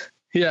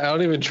 Yeah, I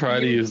don't even try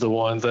to use the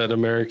ones at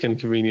American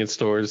convenience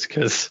stores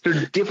because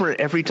They're different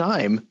every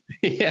time.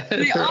 yeah,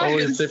 They they're are,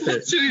 always it's so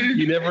different. true.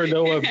 You never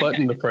know what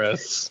button to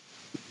press.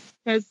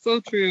 That's so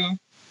true.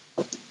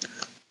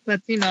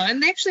 But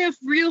and they actually have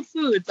real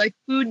food, like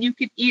food you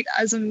could eat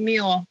as a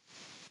meal,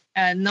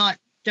 and not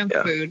junk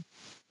food.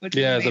 Which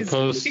Yeah, is as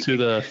opposed to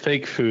the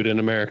fake food in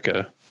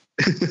America.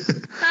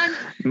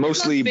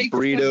 Mostly fake,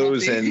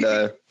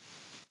 burritos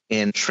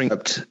and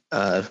shrinked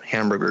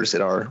hamburgers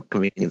at our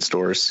convenience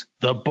stores.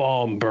 The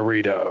bomb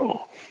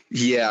burrito.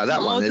 Yeah,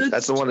 that one.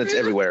 That's the one that's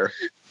everywhere.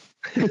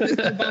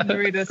 the bomb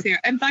burritos here.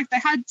 In fact, I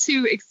had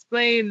to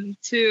explain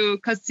to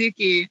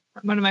Katsuki,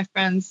 one of my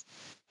friends,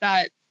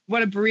 that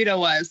what a burrito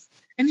was.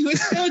 And it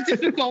was so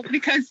difficult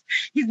because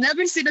he's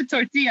never seen a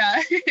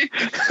tortilla.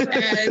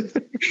 And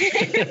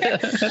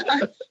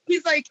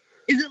he's like,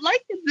 is it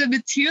like the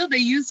material they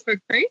use for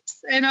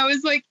crepes? And I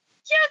was like,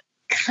 yeah,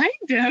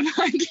 kind of.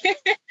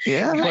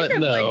 Yeah, But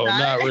no, like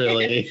not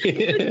really.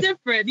 It's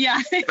different,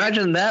 yeah.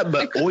 imagine that,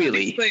 but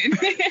oily.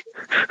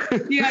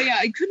 yeah,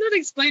 I could not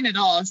explain it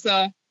all. So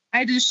I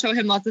had to show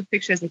him lots of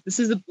pictures. Like, this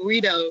is a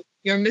burrito.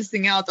 You're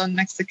missing out on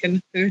Mexican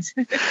food.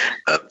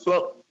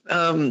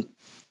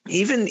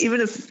 Even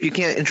if you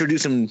can't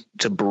introduce him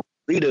to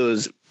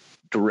burritos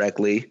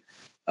directly,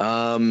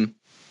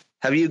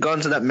 have you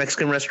gone to that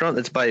Mexican restaurant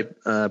that's by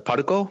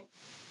Paduco?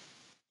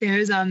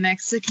 There's a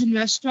Mexican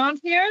restaurant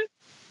here.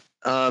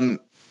 That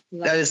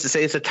is to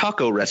say, it's a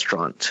taco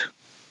restaurant.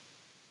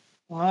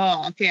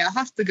 Oh, okay. I'll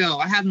have to go.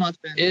 I have not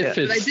been. If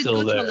But I it's did still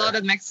go to there. a lot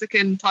of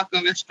Mexican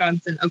taco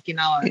restaurants in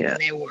Okinawa, Yeah.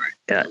 and they were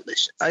Yeah.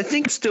 delicious. I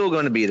think it's still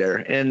going to be there,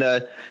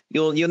 and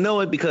you'll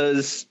know it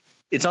because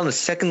it's on the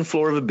second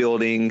floor of a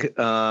building.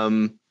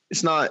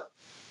 It's not.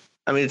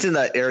 I mean, it's in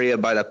that area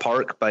by the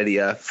park, by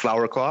the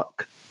flower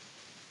clock.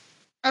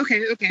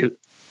 Okay.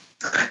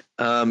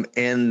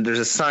 And there's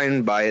a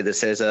sign by it that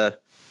says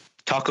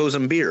tacos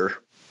and beer.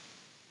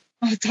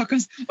 Oh,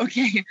 tacos.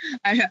 Okay.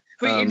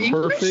 Wait, in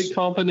English? Perfect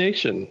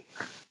combination.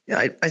 Yeah,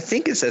 I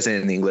think it says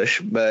it in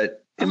English,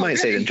 but it might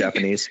say it in really?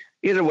 Japanese.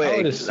 Either I way,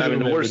 would I assume mean,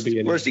 the it would worst be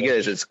in you get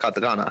is it's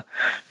katakana.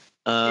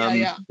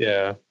 Yeah.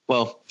 Yeah.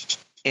 Well,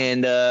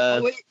 and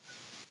Wait,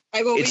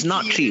 I will it's wait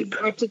not till you cheap.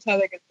 Or till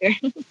Tyler gets there.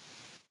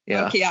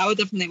 Yeah. Okay, I will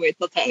definitely wait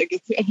till Tyler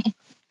gets there.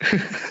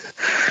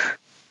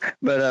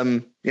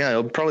 But yeah,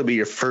 it'll probably be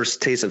your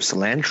first taste of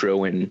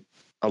cilantro in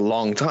a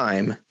long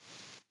time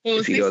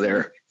if you go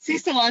there. Say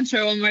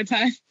cilantro one more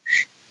time.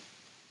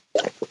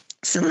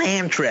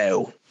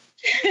 Cilantro.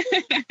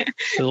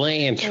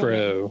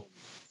 Cilantro.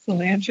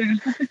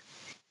 Cilantro.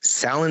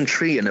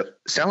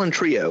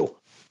 Salantrio.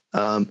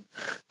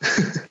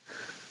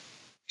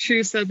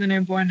 True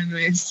Southerner born and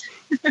raised.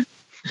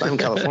 I'm in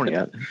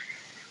California.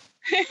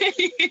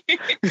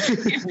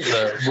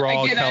 The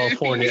raw I get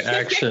California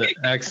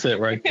accent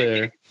right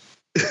there.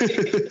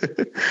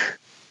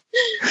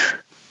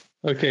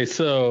 Okay,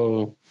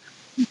 so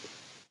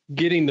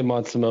getting to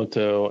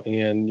Matsumoto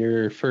and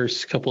your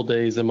first couple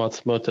days in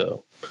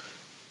Matsumoto,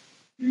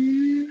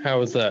 how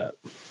was that?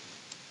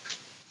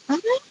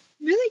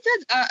 Really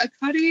good.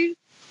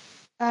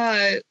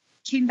 Akari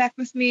came back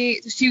with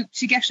me. She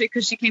actually,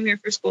 because she came here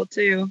for school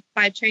too,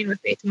 by train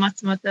with me to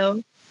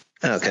Matsumoto.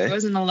 Okay. So I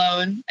wasn't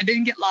alone. I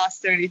didn't get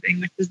lost or anything,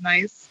 which was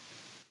nice.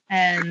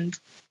 And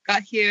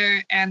got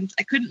here, and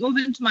I couldn't move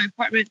into my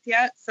apartment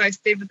yet, so I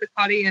stayed with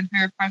Akari in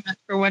her apartment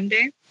for one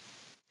day.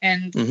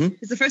 And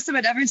it's the first time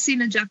I'd ever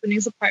seen a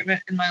Japanese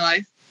apartment in my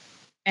life.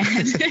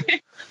 And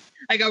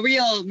like a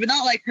real, but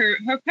not like her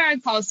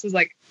parents' house was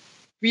like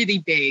really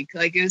big.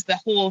 Like it was the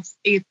whole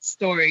 8th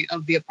story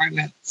of the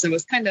apartment. So it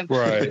was kind of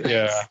Right,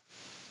 yeah.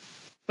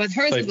 But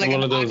hers Like was like one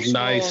an of those actual,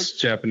 nice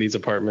Japanese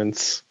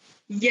apartments.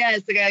 yeah,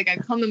 it's like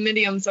a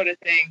condominium sort of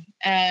thing.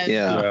 And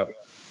Yeah.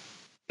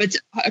 but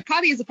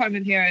Akari's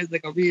apartment here is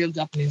like a real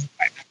Japanese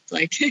apartment.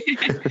 Like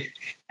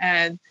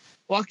and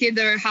walk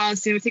into her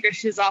house, take her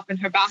shoes off, in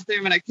her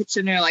bathroom and her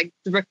kitchen are like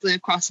directly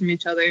across from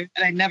each other. And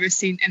I'd never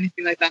seen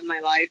anything like that in my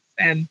life.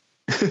 And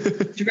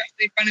directly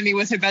in front of me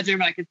was her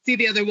bedroom, and I could see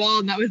the other wall,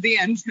 and that was the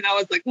end. And I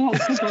was like, oh,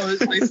 this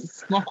place is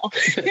small.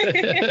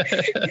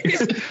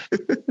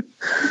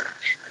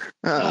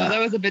 That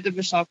was a bit of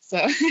a shock.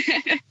 So,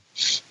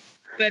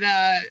 but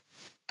I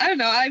don't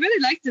know. I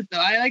really liked it though.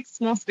 I like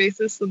small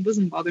spaces, so it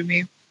doesn't bother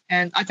me.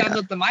 And I found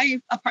out that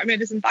my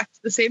apartment is in fact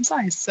the same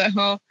size.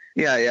 So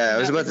Yeah. I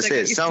was about to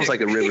say, it sounds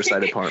like a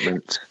Riverside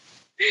apartment.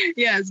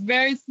 yeah, it's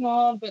very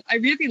small, but I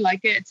really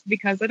like it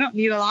because I don't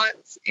need a lot,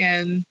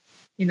 and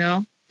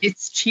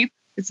it's cheap.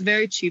 It's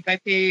very cheap. I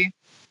pay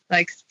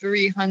like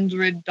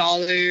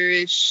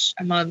 $300-ish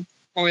a month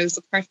for this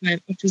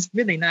apartment, which is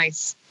really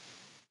nice.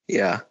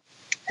 Yeah.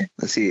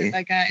 Let's see.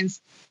 Like in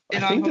I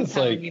our think that's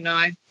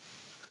hometown,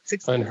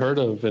 like unheard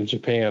of in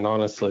Japan,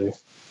 honestly.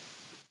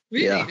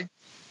 Really? Yeah.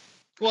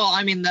 Well,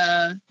 I mean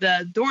the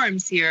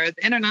dorms here,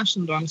 the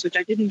international dorms, which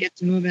I didn't get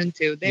to move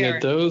into,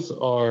 they're those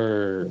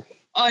are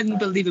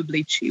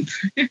unbelievably cheap.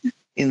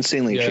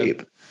 Insanely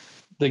cheap.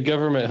 The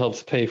government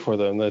helps pay for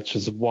them. That's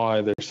just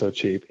why they're so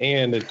cheap.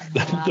 And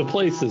the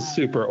place is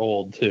super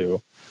old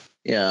too.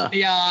 Yeah.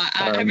 Yeah.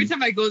 Every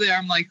time I go there,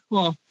 I'm like,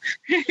 oh.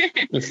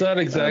 It's not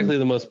exactly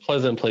the most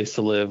pleasant place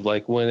to live.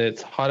 Like when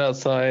it's hot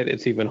outside,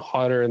 it's even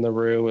hotter in the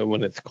room. And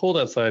when it's cold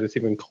outside, it's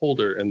even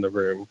colder in the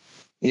room.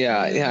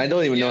 Yeah. I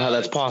don't even know how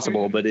that's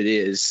possible, but it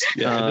is.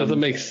 Yeah, it doesn't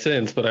make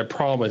sense, but I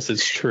promise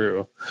it's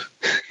true.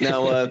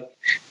 Now,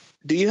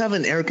 do you have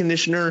an air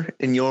conditioner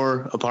in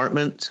your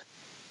apartment?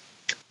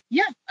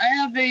 Yeah, I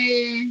have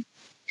a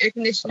air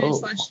conditioner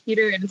 /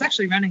 heater, and it's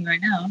actually running right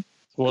now.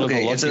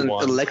 It's an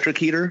electric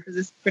heater? Because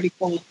it's pretty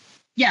cold.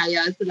 Yeah,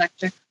 it's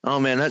electric.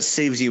 Oh, man, that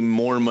saves you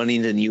more money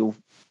than you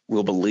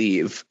will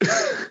believe.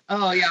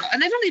 Oh, yeah.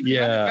 And I don't even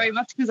run it very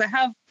much because I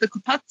have the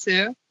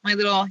kotatsu, my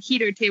little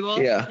heater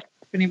table. Yeah.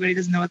 If anybody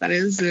doesn't know what that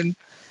is. And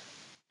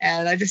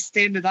I just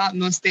stay into that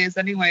most days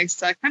anyway.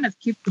 So I kind of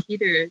keep the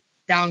heater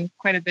down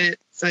quite a bit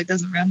so it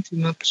doesn't run too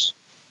much.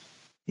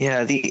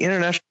 Yeah, the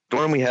international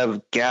dorm, we have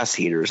gas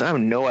heaters. I have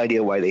no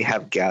idea why they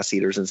have gas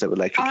heaters instead of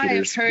electric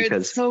heaters. I've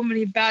heard so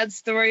many bad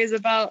stories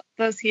about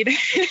those heaters.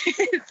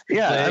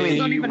 Yeah, I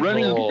mean,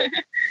 running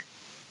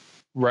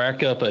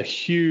rack up a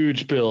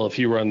huge bill if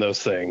you run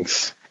those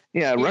things.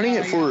 Yeah, running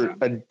it for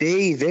a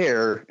day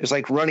there is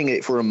like running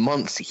it for a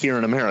month here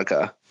in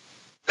America.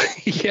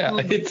 Yeah,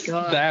 it's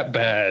that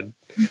bad.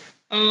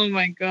 Oh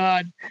my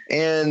God.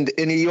 And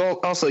you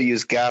also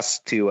use gas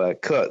to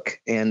cook,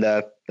 and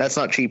that's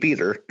not cheap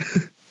either.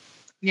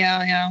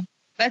 Yeah.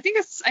 But I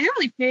think I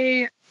only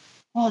pay,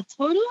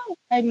 total,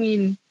 I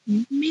mean,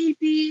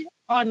 maybe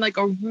on like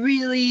a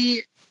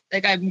really,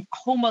 like I'm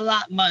home a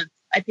lot month,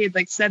 I paid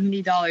like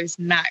 $70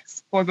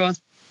 max for both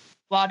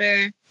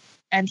water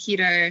and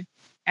heater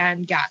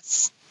and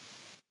gas.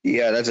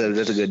 Yeah, that's a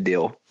good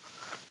deal.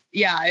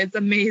 Yeah, it's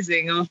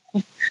amazing.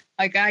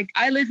 Like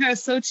I live here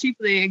so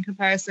cheaply in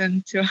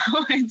comparison to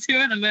how I do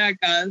in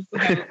America.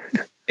 So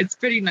it's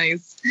pretty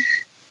nice.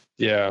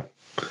 Yeah.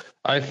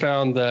 I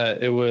found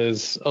that it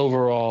was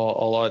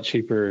overall a lot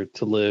cheaper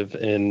to live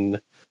in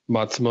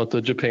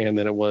Matsumoto, Japan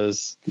than it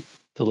was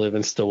to live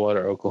in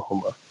Stillwater,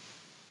 Oklahoma.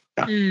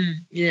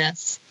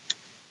 Yes.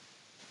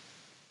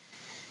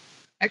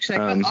 Actually,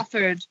 I got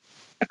offered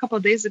a couple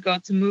of days ago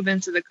to move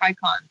into the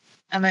Kaikon,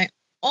 and I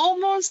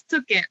almost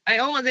took it.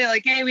 They're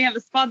like, hey, we have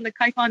a spot in the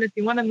Kaikon if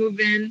you want to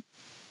move in.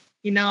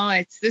 You know,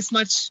 it's this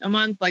much a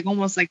month, like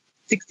almost like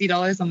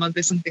 $60 a month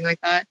or something like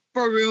that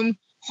for a room.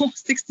 Oh,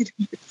 $60.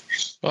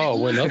 Oh,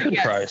 went up in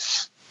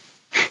price.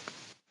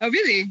 Oh,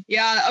 really?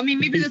 Yeah. I mean,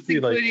 maybe that's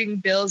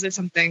including bills or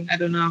something. I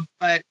don't know.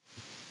 But,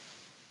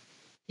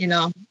 you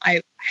know,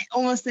 I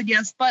almost said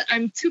yes, but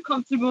I'm too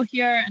comfortable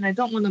here and I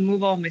don't want to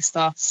move all my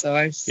stuff. So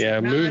I just,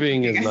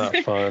 moving is not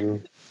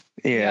fun.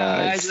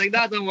 Yeah. I was like,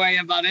 don't worry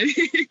about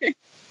it.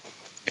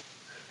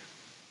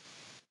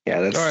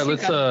 Yeah, that's all right.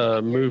 Let's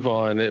move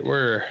on.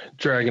 We're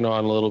dragging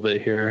on a little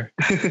bit here.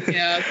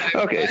 Yeah.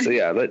 Okay.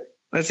 So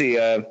let's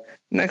see.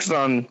 Next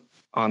on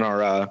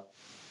our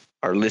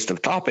list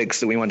of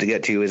topics that we want to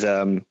get to is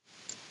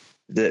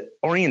the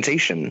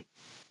orientation.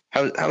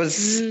 How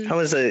is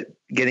it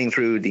getting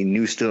through the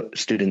new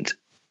student?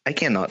 I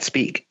cannot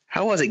speak.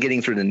 How was it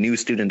getting through the new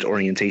student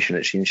orientation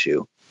at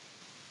Shinshu?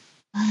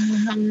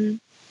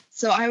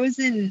 So I was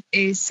in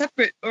a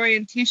separate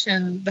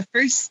orientation the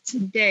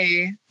first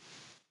day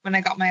when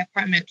I got my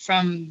apartment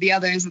from the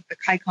others at the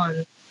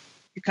Kaikon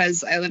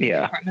because I live in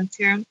the apartments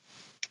here.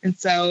 And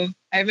so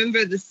I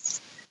remember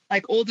this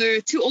like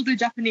two older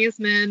Japanese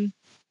men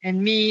and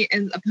me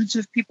and a bunch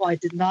of people I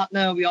did not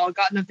know. We all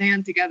got in a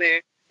van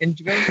together and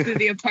drove through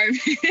the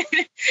apartment.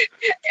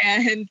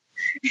 And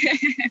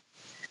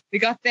we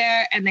got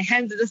there and they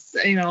handed us,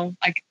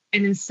 like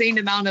an insane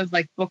amount of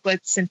like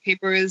booklets and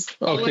papers.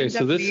 Okay,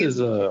 so this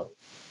is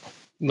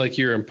like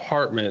your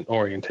apartment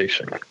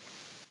orientation.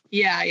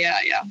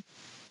 Yeah.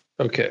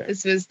 Okay.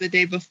 This was the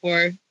day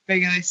before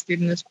regular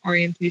student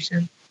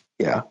orientation.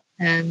 Yeah.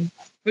 And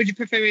would you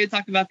prefer me to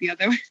talk about the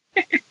other one?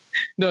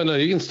 No,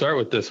 you can start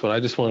with this one. I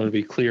just wanted to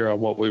be clear on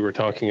what we were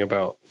talking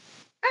about.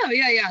 Oh,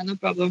 yeah, no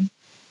problem.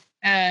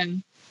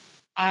 And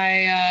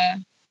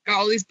I got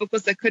all these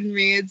booklets I couldn't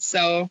read,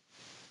 so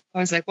I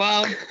was like,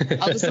 well,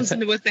 I'll just listen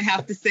to what they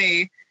have to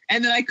say.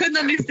 And then I couldn't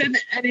understand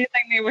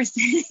anything they were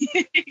saying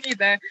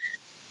either.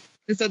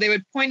 And so they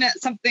would point at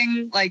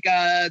something like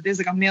there's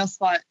like a mail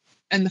slot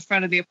in the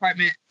front of the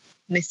apartment.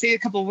 And they say a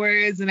couple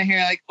words and I hear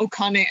like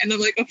Okane. And I'm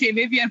like, okay,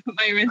 maybe I put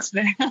my wrench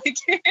there.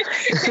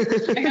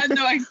 I had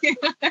no idea.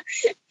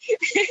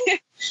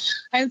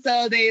 And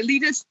so they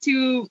lead us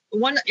to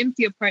one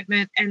empty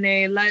apartment and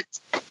they let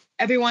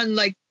everyone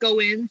like go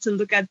in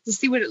to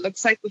see what it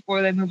looks like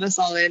before they move us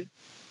all in.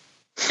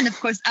 And of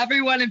course,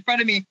 everyone in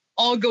front of me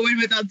all go in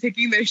without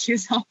taking their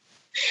shoes off.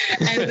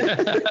 And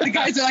the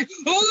guys are like,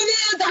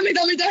 oh no,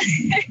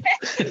 dame.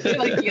 They're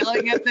like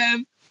yelling at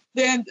them.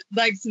 Then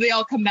so they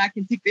all come back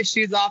and take their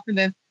shoes off, and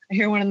then I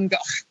hear one of them go,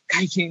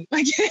 "Gaikin!"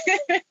 Like,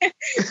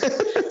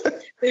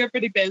 They were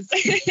pretty pissed.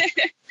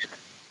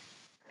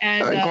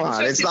 And Come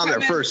on, it's not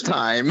their first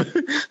time.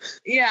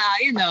 Yeah,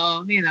 you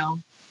know.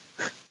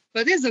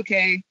 But it's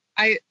okay.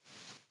 I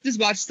just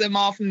watched them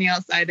all from the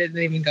outside. I didn't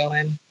even go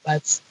in.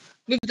 But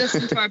moved us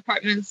into our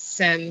apartments,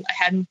 and I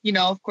had,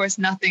 of course,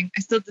 nothing.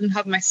 I still didn't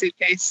have my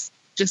suitcase,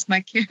 just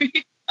my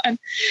carry-on.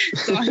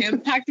 So I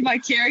unpacked my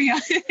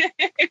carry-on.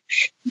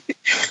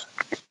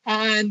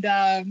 And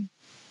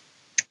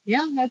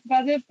yeah, that's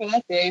about it for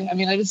that day. I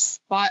mean, I just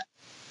bought,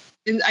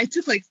 and I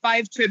took like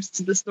 5 trips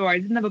to the store. I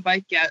didn't have a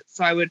bike yet,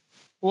 so I would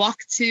walk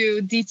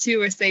to D2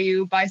 or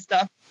Seiyu, buy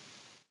stuff,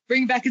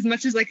 bring back as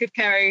much as I could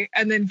carry,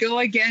 and then go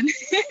again.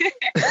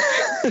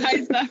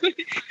 Buy stuff.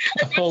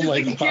 Oh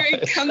my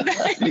God. Come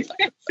back. I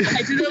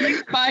did it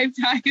like 5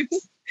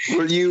 times.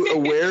 Were you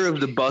aware of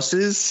the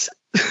buses?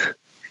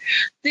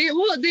 They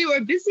were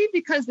busy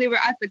because they were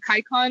at the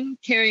KaiCon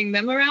carrying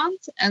them around,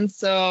 and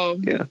so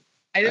Yeah.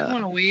 I didn't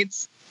want to wait.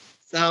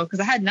 So because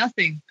I had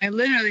nothing, I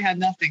literally had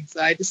nothing,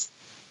 so I just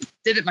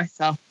did it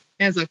myself.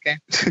 It was okay.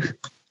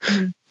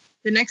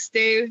 The next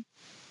day,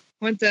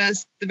 went to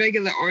the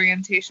regular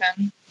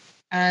orientation,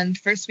 and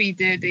first we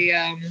did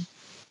a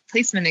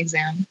placement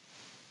exam,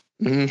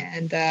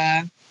 and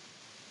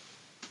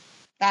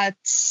that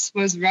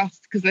was rough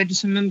because I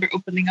just remember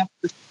opening up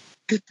the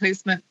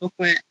placement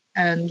booklet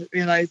and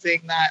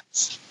realizing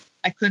that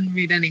I couldn't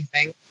read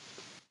anything.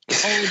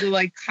 All the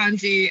like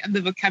kanji and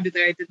the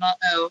vocabulary I did not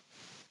know.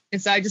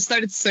 And so I just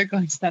started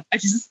circling stuff. I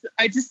just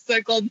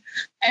circled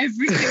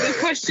every single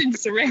question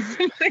just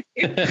randomly.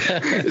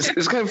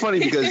 It's kind of funny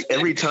because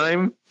every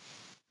time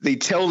they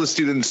tell the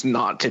students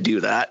not to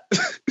do that.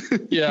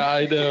 Yeah,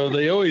 I know.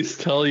 They always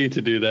tell you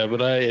to do that,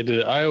 but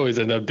I always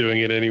end up doing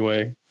it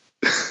anyway.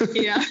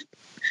 Yeah.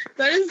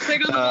 So I just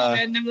circled them all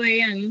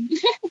randomly, and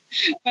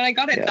when I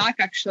got it back,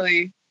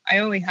 actually, I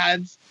only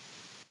had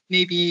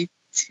maybe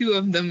 2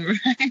 of them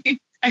right.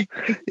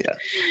 Yeah.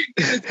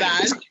 It was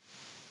bad.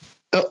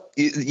 Oh,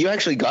 you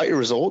actually got your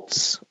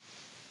results?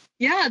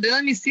 Yeah, they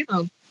let me see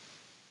them.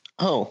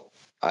 Oh,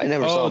 I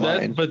never saw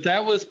mine. But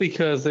that was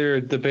because they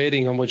were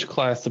debating on which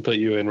class to put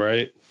you in,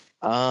 right?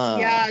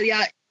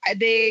 Yeah.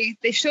 They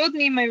showed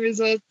me my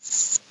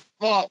results.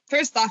 Well,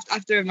 first off,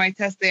 after my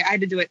test day, I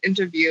had to do an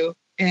interview,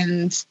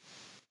 and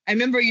I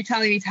remember you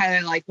telling me,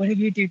 Tyler, like, whatever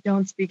you do,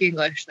 don't speak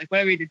English. Like,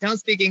 whatever you do, don't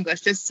speak English.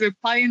 Just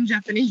reply in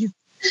Japanese.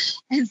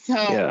 And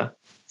so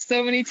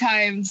many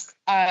times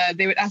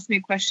they would ask me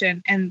a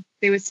question, and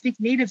they would speak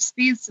native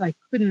speed, so I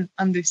couldn't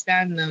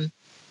understand them.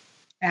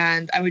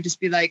 And I would just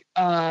be like,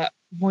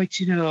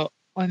 moichido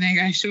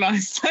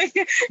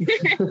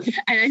onegaishimasu.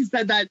 And I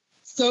said that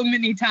so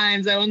many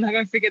times. I will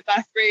never forget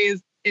that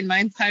phrase in my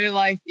entire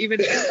life, even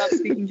if I stopped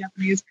speaking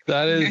Japanese.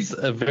 That is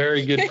a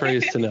very good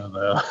phrase to know,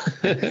 though.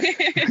 Go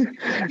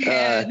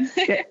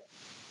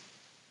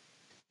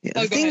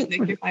ahead,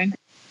 Nick, you're fine.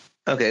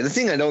 Okay, the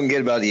thing I don't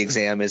get about the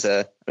exam is,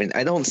 I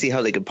don't see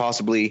how they could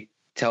possibly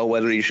tell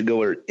whether you should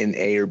go in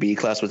A or B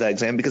class with that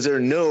exam, because there are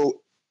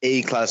no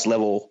A class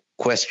level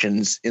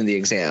questions in the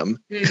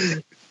exam.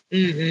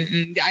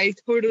 I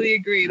totally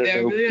agree. There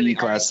are no really B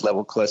class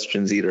level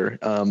questions either.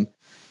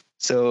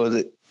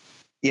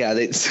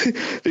 They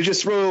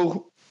just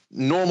throw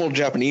normal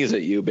Japanese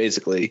at you,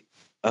 basically.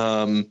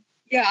 Yeah,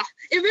 it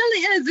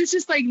really is. It's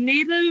just like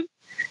native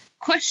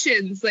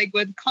questions, like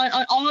with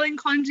all in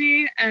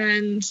kanji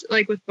and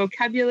like with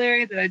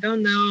vocabulary that I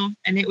don't know,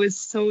 and it was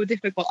so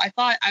difficult. I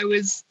thought I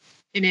was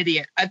an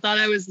idiot. I thought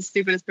I was the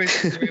stupidest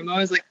person in the room. I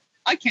was like,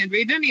 I can't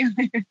read any of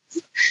this.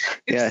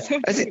 It's so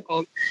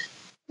difficult.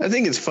 I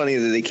think it's funny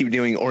that they keep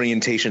doing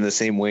orientation the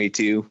same way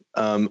too.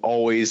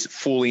 Always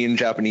fully in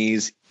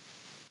Japanese.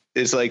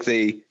 It's like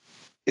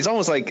it's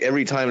almost like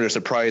every time they're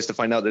surprised to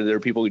find out that there are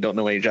people who don't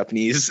know any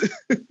Japanese.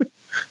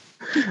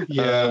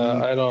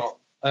 Yeah,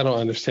 I don't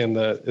understand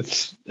that.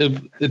 It's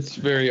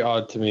very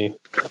odd to me.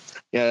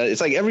 Yeah,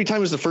 it's like every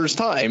time is the first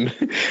time.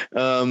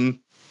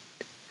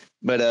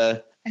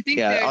 I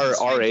think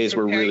our RAs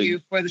were really you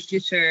for the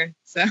future.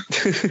 So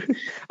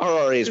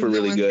our RAs were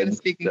really good.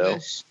 Speak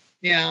English.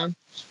 Yeah,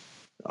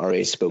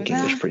 RA spoke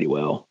English pretty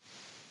well.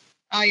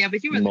 Oh yeah,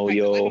 but you were the I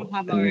don't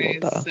have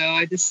RAs, so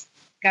I just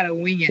gotta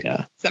wing it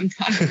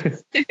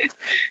sometimes.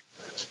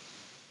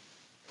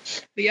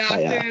 But yeah,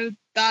 after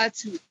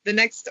that, the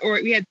next,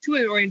 we had 2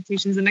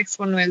 orientations. The next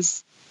one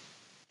was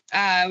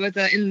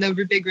in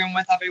the big room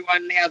with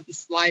everyone. They have the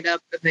slide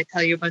up and they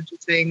tell you a bunch of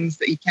things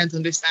that you can't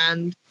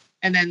understand.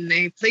 And then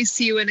they place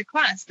you in a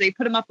class. They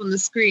put them up on the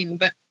screen.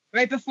 But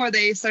right before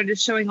they started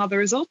showing all the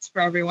results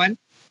for everyone,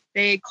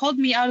 they called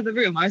me out of the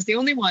room. I was the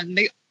only one.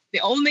 They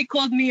only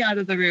called me out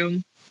of the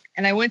room.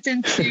 And I went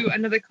into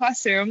another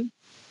classroom,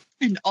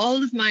 and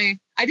I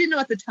didn't know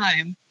at the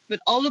time, but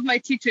all of my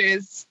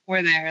teachers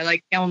were there,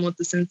 like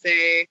Yamamoto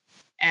sensei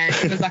and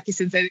Shimazaki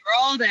sensei. They were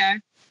all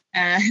there,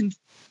 and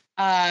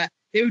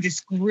they were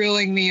just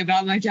grilling me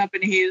about my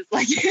Japanese.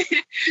 Like, do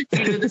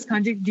you know this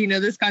kanji? Do you know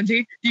this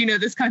kanji? Do you know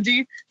this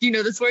kanji? Do you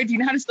know this word? Do you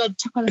know how to spell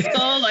chocolate?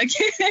 Like,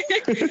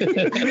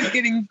 I was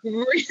getting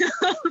grilled.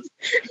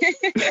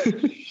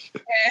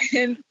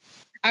 And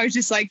I was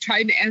just like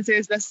trying to answer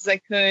as best as I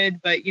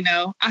could. But, you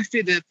know,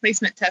 after the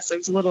placement test, I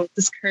was a little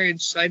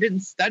discouraged. So I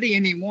didn't study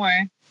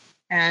anymore.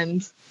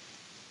 And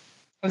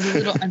I was a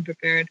little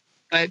unprepared.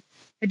 But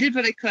I did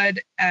what I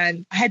could.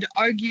 And I had to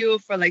argue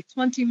for like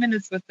 20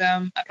 minutes with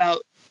them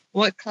about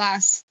what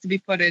class to be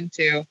put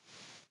into.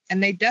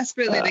 And they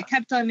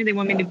kept telling me they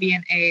want me to be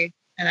in A.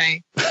 And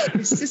I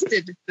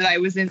persisted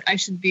that I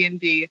should be in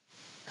B.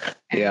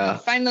 And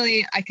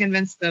finally I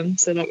convinced them.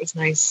 So that was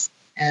nice.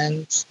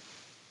 And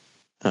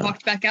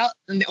walked back out,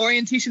 and the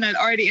orientation had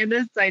already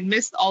ended, so I'd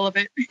missed all of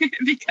it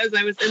because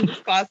I was in this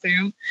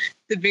classroom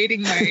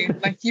debating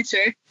my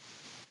future.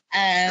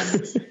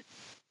 And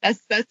that's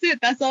it.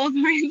 That's all of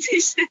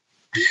orientation.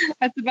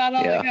 That's about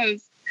all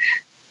it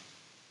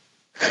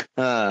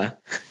goes.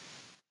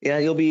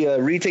 You'll be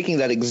retaking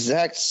that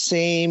exact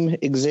same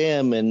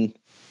exam in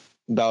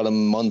about a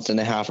month and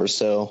a half or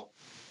so.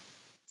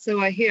 So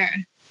I hear.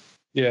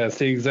 Yeah, it's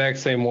the exact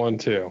same one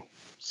too.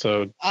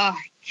 So.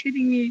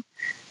 Kidding me.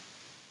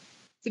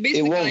 So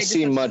basically, it won't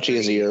seem much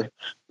easier.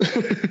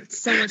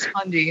 So much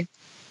kanji.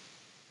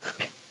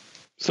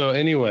 So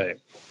anyway,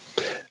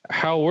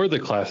 how were the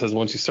classes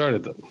once you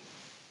started them?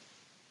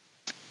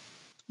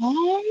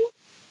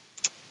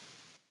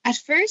 At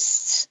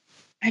first,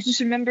 I just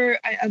remember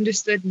I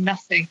understood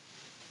nothing.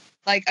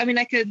 Like, I mean,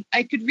 I could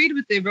read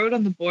what they wrote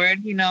on the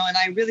board, you know, and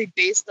I really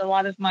based a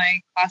lot of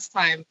my class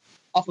time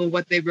off of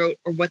what they wrote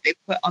or what they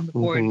put on the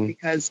board,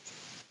 because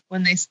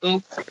when they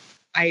spoke,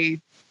 I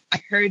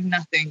heard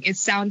nothing. It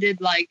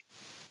sounded like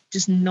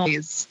just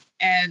noise.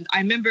 And I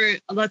remember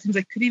a lot of times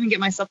I couldn't even get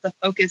myself to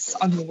focus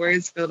on the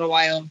words for a little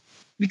while,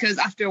 because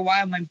after a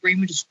while my brain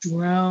would just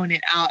drone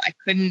it out.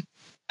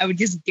 I would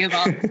just give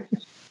up. And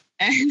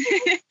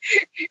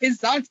it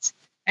sucked.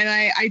 And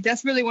I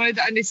desperately wanted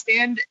to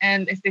understand.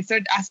 And if they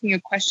started asking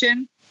a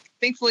question,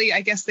 thankfully,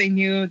 I guess they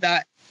knew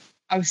that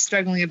I was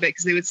struggling a bit,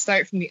 because they would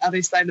start from the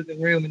other side of the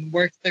room and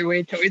work their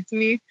way towards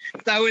me.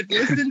 So I would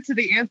listen to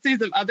the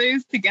answers of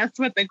others to guess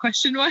what the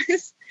question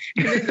was,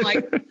 and then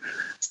like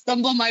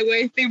stumble my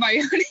way through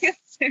my own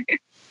answer.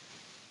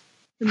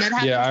 And that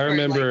happened I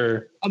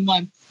remember like a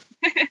month.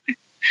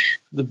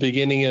 The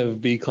beginning of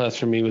B class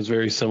for me was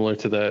very similar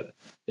to that.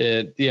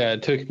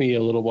 It took me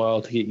a little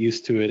while to get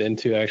used to it and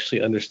to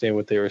actually understand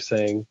what they were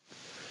saying,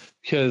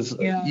 because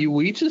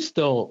we just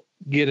don't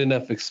get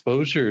enough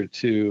exposure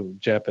to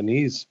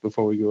Japanese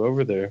before we go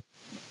over there.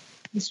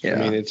 I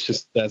mean, it's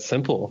just that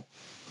simple.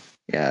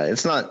 Yeah,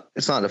 it's not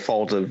a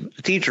fault of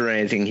the teacher or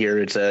anything here.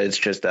 It's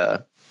just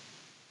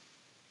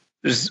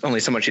there's only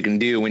so much you can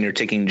do when you're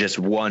taking just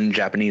one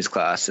Japanese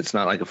class. It's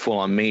not like a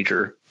full-on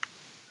major.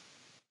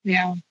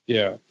 Yeah.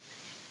 Yeah.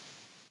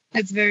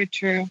 That's very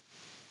true.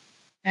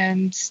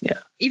 And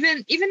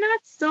even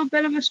that's still a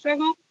bit of a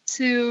struggle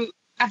to,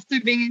 after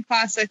being in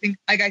class, I think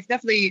I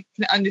definitely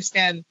can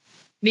understand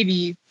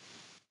maybe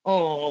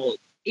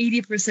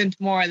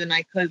 80% more than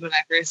I could when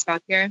I first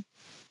got here.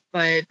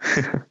 But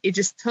it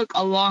just took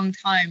a long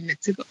time. I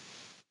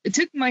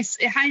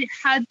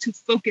had to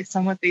focus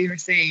on what they were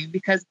saying,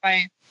 because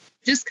by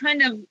just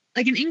kind of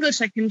like in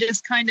English, I can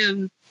just kind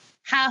of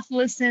half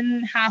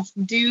listen, half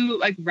do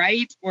like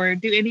write or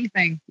do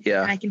anything.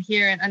 Yeah. And I can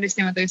hear and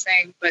understand what they're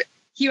saying. But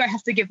here I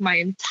have to give my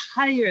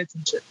entire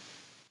attention.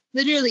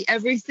 Literally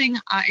everything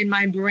in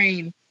my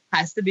brain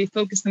has to be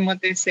focused on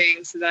what they're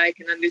saying so that I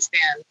can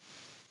understand.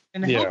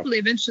 And hopefully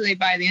eventually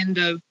by the end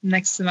of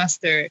next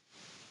semester,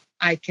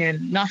 I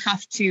can not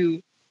have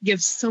to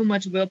give so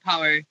much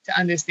willpower to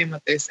understand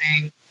what they're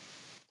saying.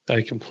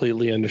 I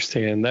completely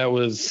understand. That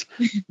was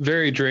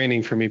very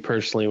draining for me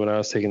personally when I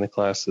was taking the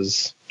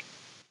classes.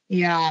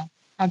 Yeah,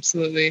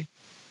 absolutely.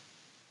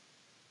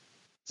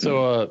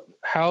 So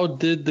how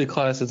did the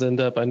classes end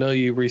up? I know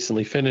you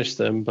recently finished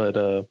them,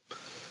 but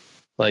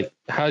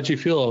how did you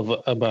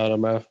feel about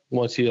them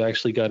once you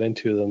actually got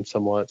into them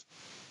somewhat?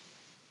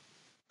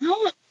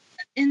 Well,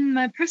 in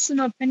my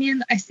personal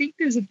opinion, I think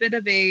there's a bit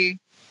of a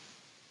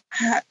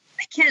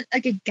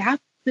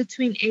gap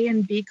between A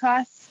and B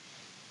class,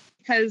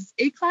 because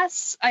A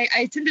class, I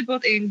attended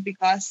both A and B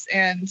class,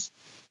 and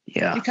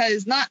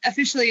because not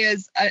officially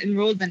as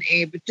enrolled in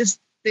A, but just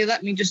they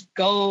let me just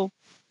go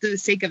for the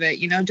sake of it,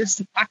 you know, just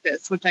to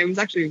practice, which I was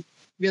actually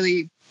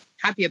really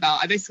happy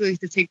about. I basically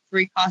had to take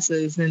 3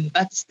 classes, and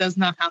that just does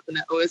not happen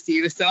at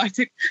OSU. So I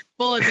took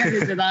full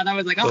advantage of that. I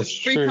was like, That's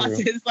 3 true.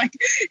 classes, like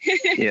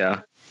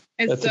Yeah.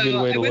 And that's so a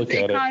good way I to went look to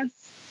A at class. it.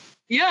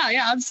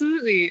 Yeah,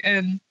 absolutely.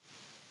 And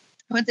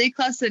I went to A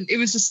class, and it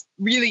was just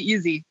really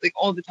easy, like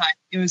all the time.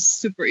 It was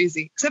super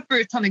easy, except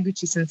for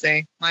Taniguchi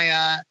Sensei,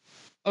 my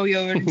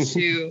Oyo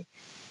Renshu,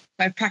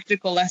 my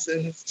practical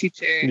lessons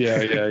teacher.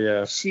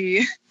 Yeah.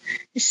 She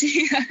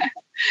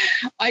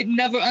I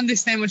never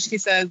understand what she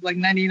says, like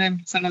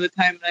 99% of the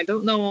time, and I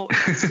don't know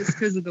if it's just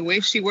because of the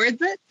way she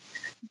words it.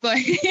 But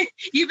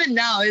even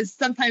now, is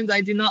sometimes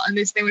I do not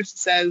understand what she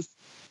says.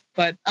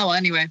 But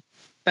anyway.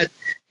 But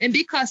in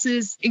B class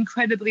is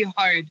incredibly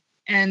hard,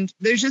 and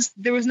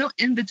there was no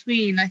in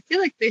between. I feel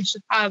like they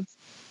should have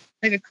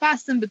like a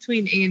class in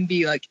between A and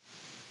B, like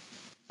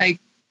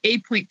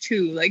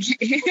A.2, like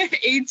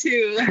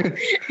A2,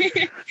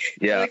 like,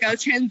 Yeah. like a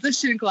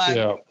transition class,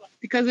 Yeah.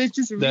 because it's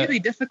just really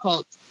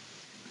difficult.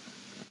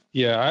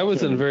 Yeah, I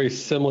was in a very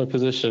similar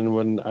position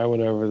when I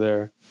went over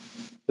there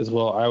as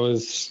well.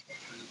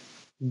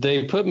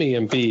 They put me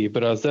in B,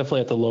 but I was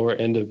definitely at the lower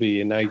end of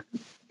B, and I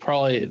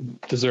probably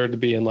deserved to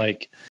be in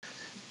like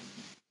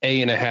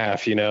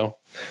A.5, you know?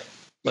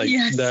 Like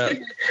Yes. that,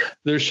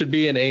 there should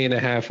be an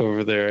A.5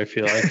 over there. I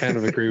feel I kind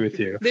of agree with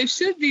you. There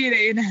should be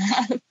an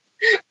A.5.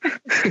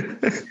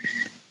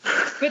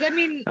 But I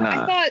mean,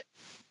 I thought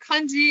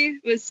kanji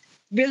was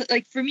really,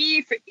 like, for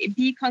me, for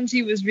B,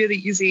 kanji was really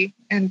easy,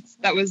 and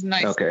that was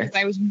nice. Okay. Because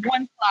I was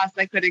one class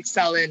I could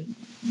excel in,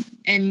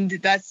 and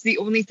that's the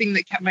only thing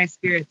that kept my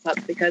spirits up,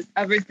 because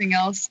everything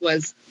else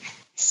was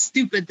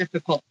stupid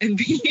difficult in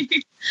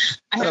B.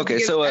 I had to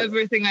give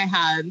everything I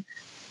had.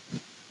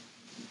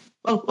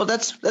 Well,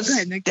 that's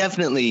ahead, Nick.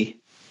 definitely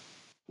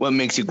what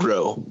makes you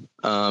grow.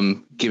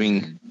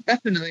 Giving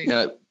Definitely.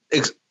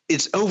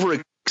 It's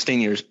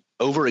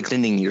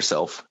overextending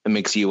yourself. It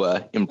makes you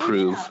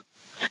improve. Oh,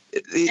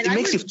 yeah. It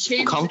makes you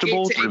feel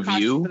comfortable to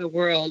review. For the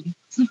world.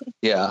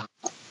 Yeah,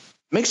 it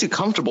makes you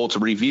comfortable to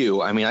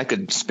review. I mean, I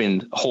could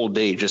spend a whole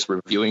day just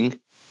reviewing,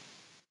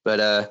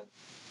 but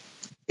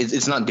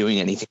it's not doing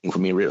anything for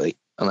me really,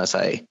 unless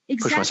I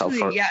push myself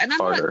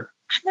farther.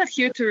 I'm not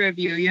here to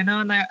review, you know,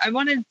 and I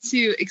wanted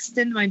to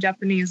extend my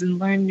Japanese and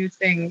learn new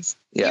things,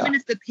 even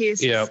if the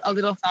pace is a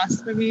little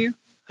fast for me.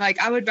 Like,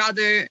 I would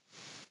rather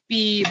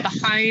be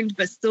behind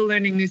but still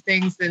learning new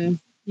things than,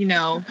 you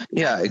know,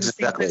 exactly. the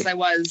same place I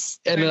was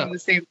learning the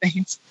same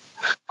things.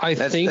 I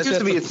think that's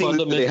to be a thing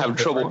that they have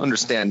trouble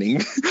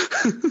understanding.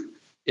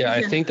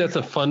 I think that's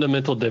a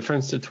fundamental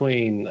difference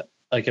between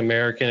like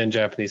American and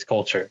Japanese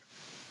culture.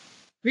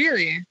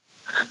 Really?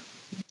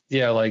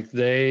 Yeah, like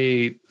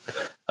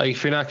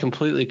if you're not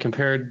completely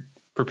prepared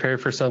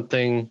for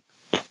something,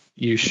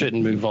 you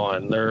shouldn't move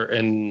on.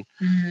 In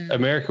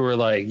America, we're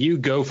like, you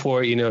go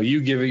for it, you know, you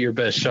give it your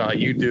best shot,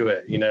 you do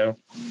it, you know?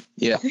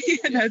 Yeah.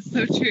 Yeah, that's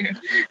so true.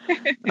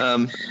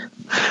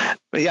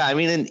 But yeah, I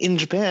mean, in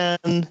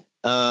Japan,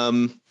 I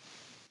mean,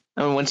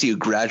 once you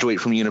graduate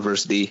from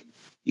university,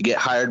 you get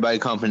hired by a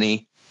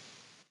company,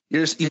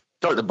 you start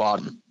at the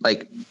bottom,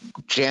 like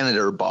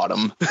janitor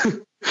bottom.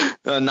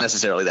 Not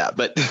necessarily that,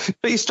 but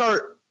you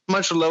start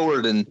much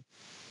lower than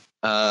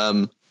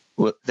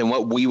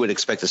what we would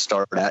expect to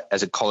start at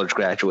as a college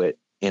graduate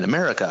in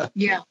America.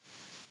 Yeah.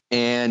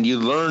 And you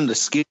learn the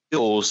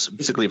skills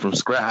basically from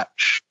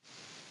scratch.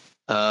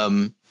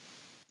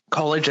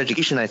 College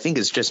education, I think,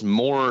 is just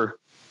more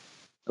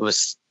of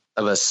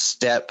a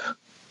step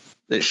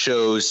that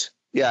shows,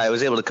 I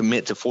was able to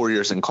commit to 4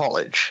 years in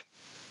college.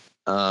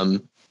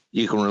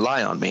 You can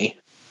rely on me.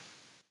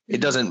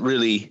 It doesn't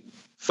really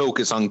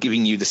focus on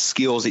giving you the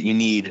skills that you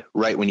need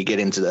right when you get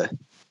into the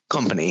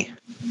company.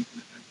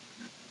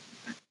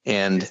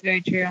 And that's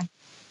very true.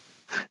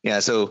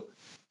 Yeah, so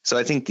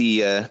I think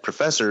the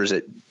professors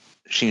at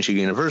Shinshu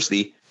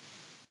University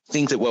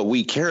think that what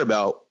we care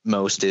about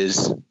most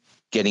is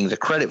getting the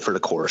credit for the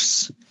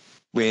course,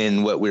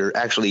 when what we're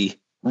actually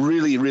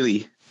really,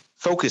 really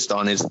focused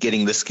on is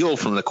getting the skill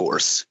from the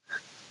course.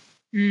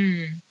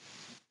 And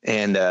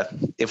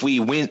if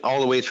we went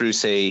all the way through,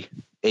 say,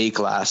 A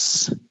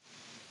class,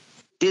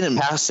 didn't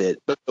pass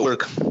it, but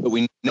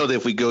we know that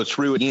if we go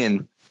through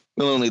again,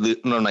 we'll only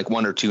learn like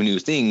one or two new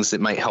things that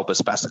might help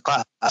us pass the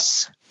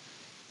class.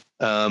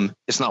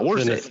 It's not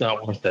worth it. It's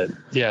not worth it.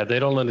 Yeah, they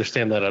don't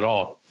understand that at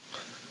all.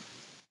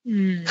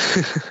 Definitely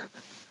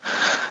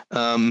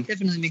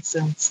makes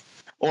sense.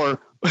 Or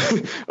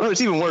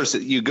it's even worse.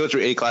 You go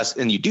through A class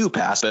and you do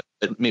pass,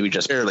 but maybe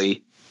just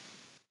barely.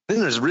 Then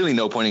there's really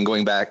no point in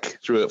going back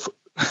through it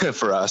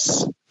for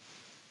us,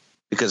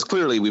 because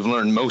clearly we've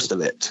learned most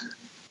of it,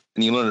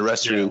 and you learn the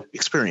rest through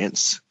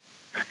experience.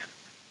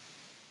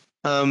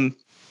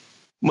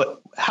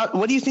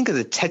 What do you think of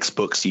the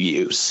textbooks you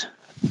use?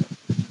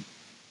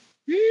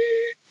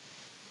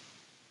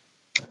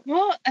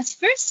 Well, at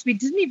first we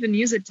didn't even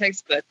use a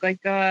textbook.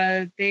 Like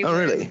they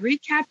were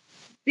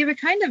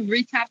kind of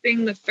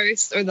recapping the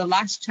first or the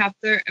last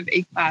chapter of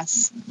A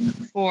class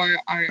for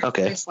our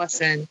first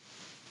lesson.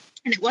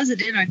 And it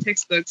wasn't in our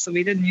textbook, so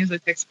we didn't use a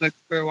textbook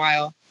for a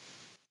while.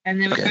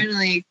 And then we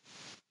finally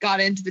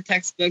got into the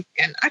textbook,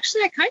 and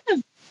actually I kind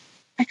of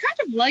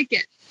like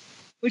it,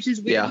 which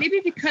is weird. Maybe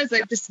because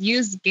I've just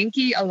used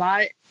Genki a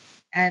lot,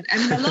 and I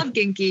mean, I love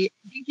Genki.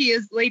 Genki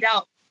is laid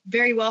out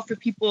very well for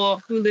people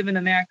who live in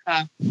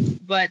America,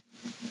 but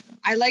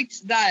I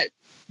liked that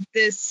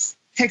this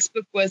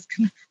textbook was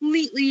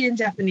completely in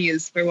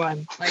Japanese, for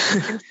one, like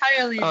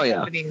entirely in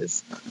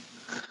Japanese.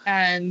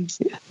 And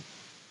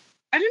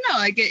I don't know,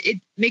 like it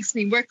makes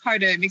me work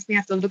harder. It makes me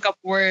have to look up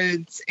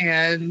words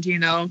and, you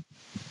know,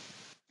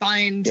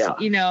 find,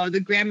 you know, the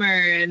grammar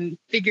and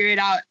figure it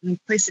out and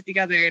place it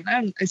together.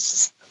 And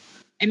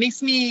it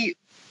makes me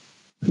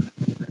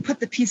put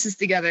the pieces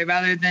together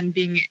rather than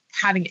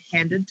having it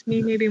handed to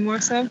me, maybe more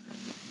so.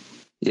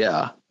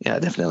 Yeah,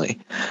 definitely.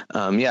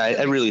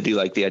 I really do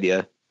like the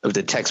idea of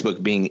the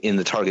textbook being in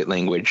the target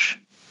language.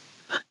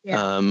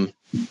 Yeah.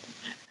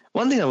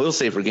 One thing I will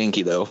say for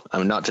Genki, though,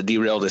 not to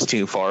derail this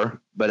too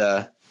far,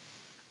 but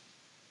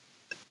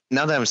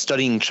now that I'm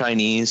studying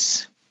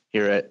Chinese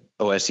here at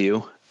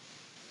OSU,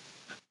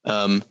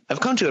 I've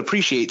come to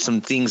appreciate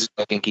some things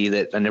about Genki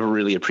that I never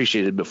really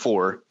appreciated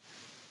before.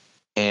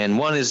 And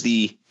one is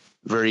the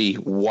very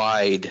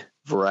wide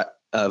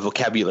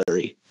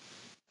vocabulary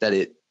that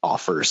it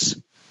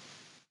offers.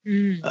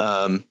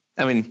 I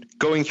mean,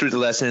 going through the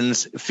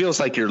lessons, it feels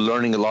like you're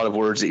learning a lot of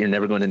words that you're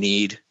never going to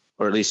need,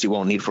 or at least you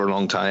won't need for a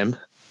long time.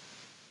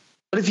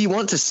 But if you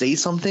want to say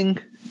something,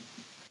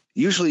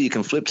 usually you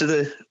can flip to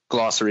the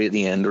glossary at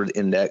the end or the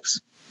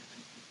index,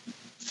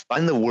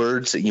 find the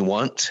words that you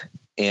want,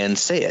 and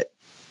say it.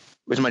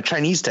 With my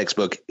Chinese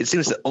textbook, it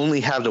seems to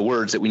only have the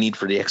words that we need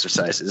for the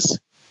exercises.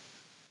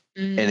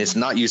 And it's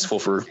not useful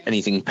for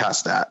anything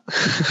past that.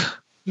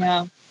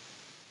 Yeah.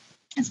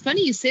 It's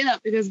funny you say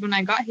that because when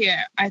I got here,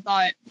 I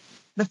thought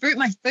my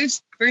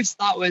first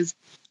thought was,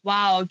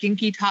 wow,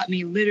 Genki taught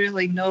me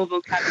literally no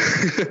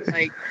vocabulary.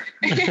 Like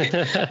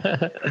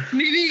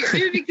maybe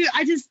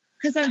because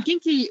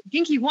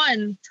Genki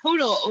 1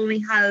 total only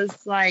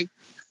has like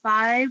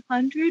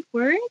 500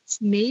 words,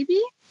 maybe.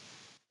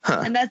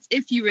 Huh. And that's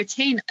if you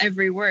retain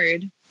every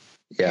word.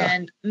 Yeah.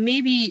 And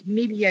maybe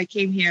I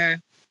came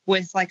here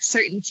with like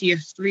certainty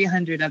of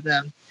 300 of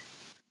them.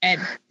 And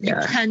you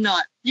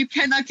cannot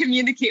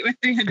communicate with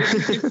 300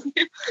 words.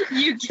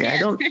 You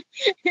can't.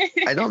 Yeah,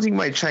 I don't think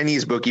my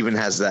Chinese book even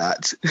has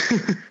that.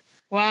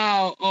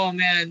 Wow. Oh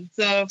man.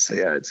 So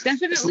yeah, it's a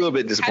little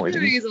bit disappointing.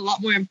 Vocabulary is a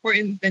lot more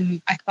important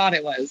than I thought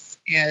it was.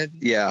 And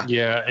yeah.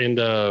 And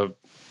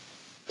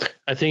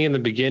I think in the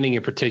beginning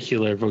in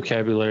particular,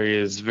 vocabulary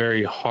is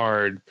very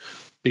hard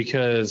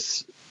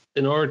because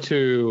in order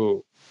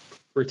to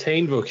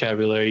retain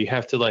vocabulary, you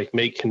have to like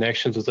make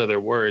connections with other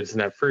words.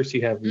 And at first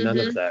you have none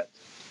of that.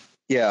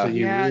 Yeah. So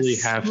you really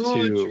have to.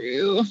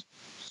 True.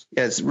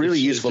 Yeah, it's really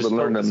useful to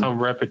learn them.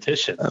 Some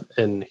repetition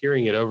and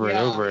hearing it over and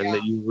over, and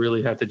that you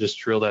really have to just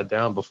drill that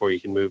down before you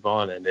can move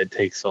on. And it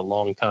takes a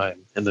long time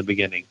in the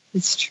beginning.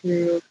 It's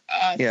true.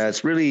 Yeah,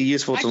 it's really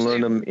useful to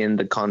learn them in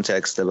the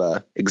context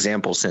of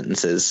example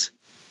sentences.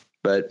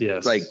 But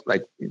like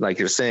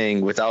you're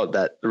saying, without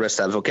the rest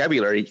of that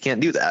vocabulary, you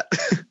can't do that.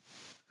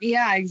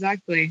 Yeah,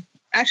 exactly.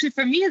 Actually,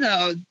 for me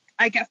though,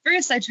 like at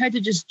first I tried to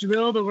just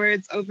drill the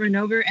words over and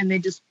over, and they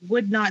just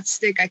would not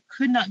stick. I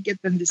could not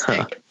get them to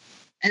stick.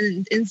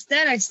 And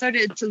instead, I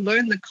started to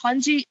learn the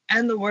kanji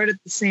and the word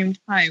at the same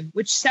time,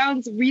 which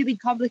sounds really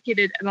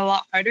complicated and a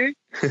lot harder.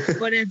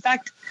 But in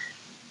fact,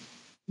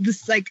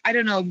 this,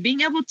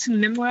 being able to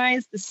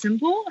memorize the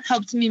symbol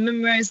helped me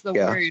memorize the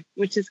word,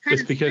 which is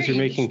kind of because you're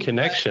making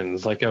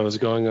connections, like I was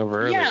going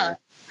over earlier.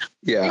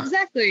 Yeah,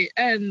 exactly.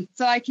 And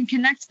so I can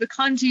connect the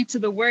kanji to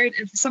the word,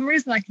 and for some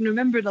reason, I can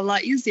remember it a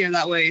lot easier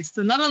that way.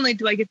 So not only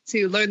do I get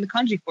to learn the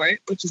kanji for it,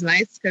 which is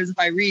nice, because if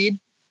I read,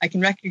 I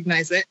can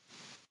recognize it,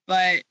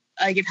 but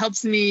it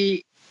helps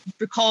me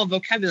recall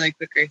vocabulary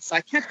quicker, so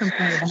I can't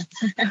complain about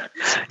that.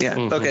 Yeah.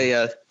 Mm-hmm.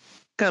 Okay.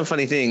 Kind of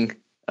funny thing.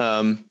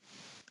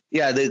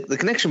 The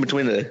connection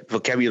between the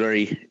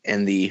vocabulary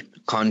and the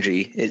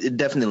kanji, it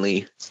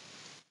definitely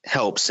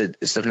helps.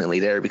 It's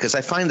definitely there, because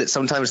I find that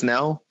sometimes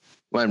now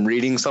when I'm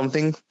reading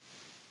something,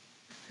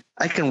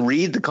 I can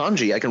read the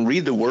kanji. I can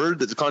read the word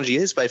that the kanji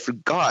is, but I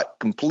forgot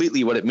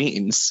completely what it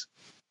means.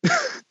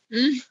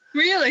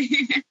 Really?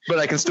 But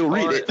I can still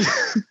read it.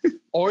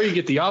 Or you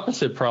get the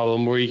opposite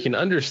problem where you can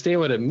understand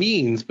what it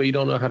means, but you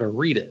don't know how to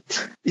read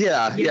it.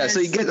 Yeah. So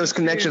you get those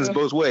connections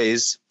both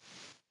ways.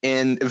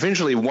 And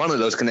eventually one of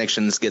those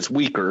connections gets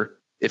weaker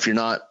if you're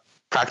not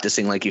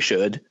practicing like you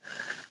should.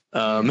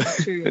 And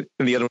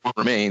the other one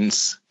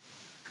remains.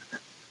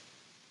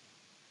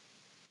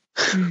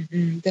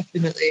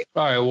 Definitely.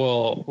 All right.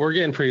 Well, we're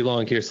getting pretty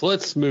long here, so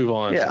let's move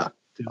on. Yeah.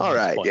 All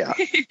right. Point. Yeah.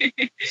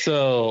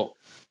 So,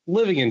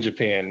 living in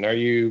Japan, are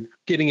you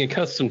getting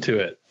accustomed to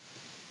it?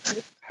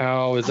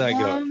 How is that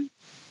going?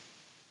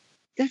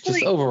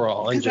 Definitely. Just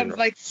overall, in general. Of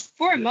like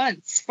 4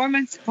 months. 4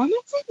 months. 4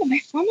 months in? Am I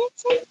 4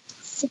 months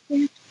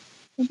in?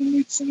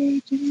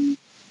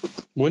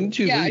 When did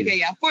you leave? Okay,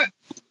 yeah.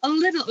 A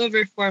little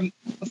over 4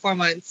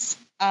 months.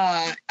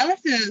 I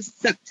left on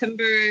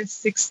September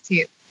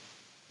 16th.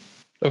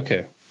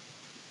 Okay.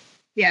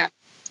 Yeah.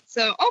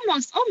 So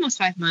almost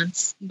 5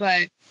 months,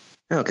 but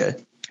okay.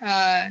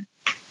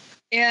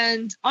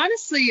 And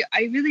honestly,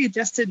 I really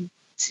adjusted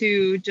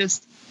to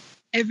just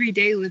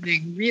everyday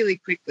living really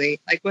quickly.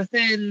 Like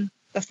within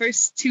the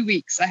first 2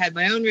 weeks, I had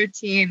my own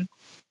routine.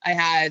 I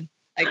had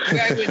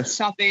where I went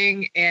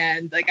shopping,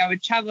 and I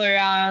would travel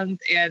around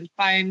and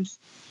find,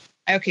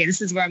 okay,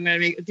 this is where I'm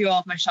going to do all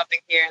of my shopping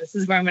here. This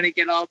is where I'm going to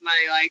get all of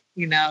my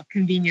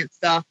convenient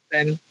stuff,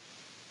 and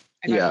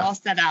I got it all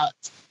set out.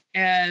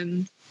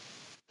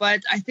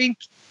 But I think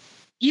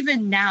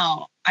even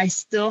now, I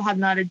still have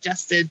not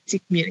adjusted to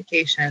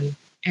communication,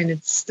 and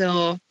it's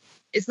not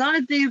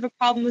as big of a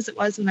problem as it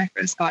was when I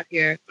first got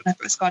here. When I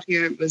first got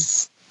here, it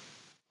was,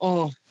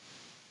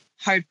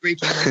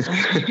 heartbreaking.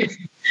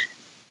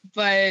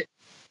 But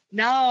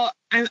now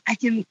I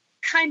can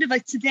kind of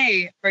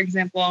today, for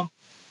example,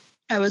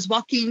 I was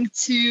walking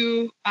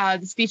to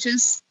the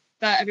speeches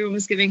that everyone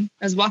was giving.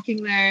 I was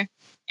walking there,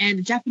 and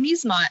a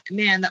Japanese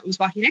man that was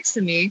walking next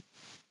to me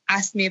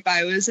asked me if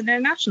I was an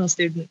international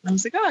student. And I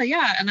was like, oh,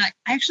 yeah. And I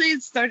actually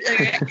started,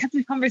 I kept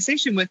a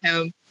conversation with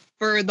him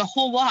for the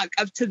whole walk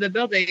up to the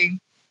building.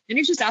 And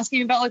he was just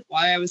asking about like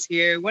why I was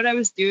here, what I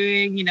was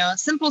doing, you know,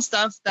 simple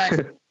stuff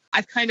that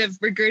I've kind of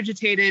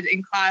regurgitated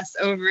in class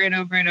over and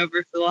over and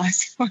over for the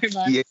last 4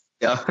 months.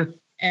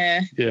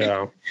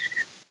 Yeah.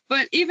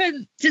 But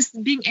even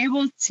just being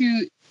able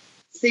to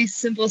say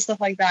simple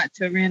stuff like that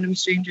to a random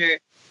stranger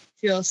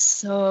feels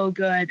so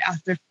good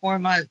after 4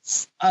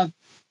 months of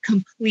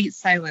complete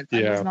silence.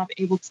 I was not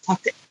able to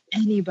talk to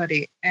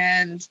anybody.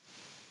 And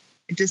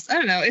it just, I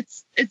don't know,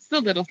 it's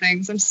the little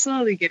things. I'm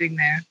slowly getting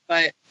there,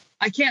 but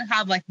I can't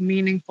have like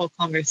meaningful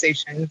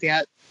conversations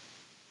yet.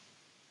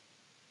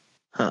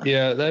 Huh.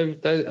 Yeah,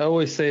 I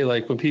always say,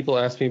 like, when people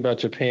ask me about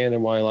Japan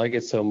and why I like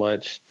it so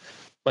much,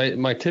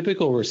 my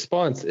typical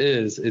response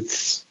is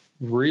it's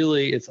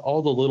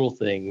all the little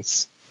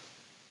things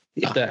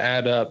that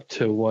add up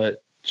to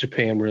what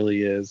Japan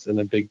really is in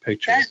the big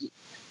picture. That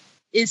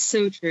is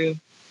so true.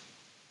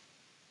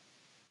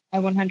 I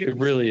 100%. It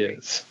really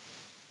is.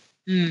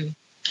 Mm.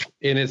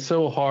 And it's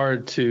so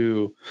hard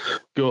to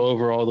go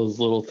over all those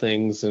little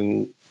things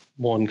in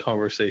one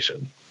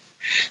conversation.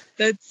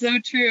 That's so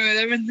true. And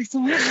everyone's like,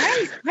 so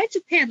why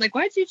Japan? Like,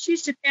 why did you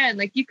choose Japan?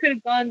 Like, you could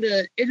have gone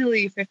to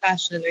Italy for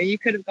fashion, or you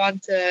could have gone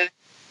to,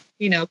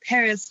 you know,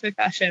 Paris for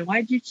fashion.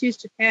 Why did you choose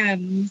Japan?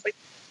 And it's like,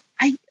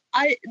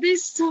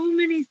 there's so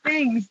many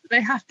things that I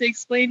have to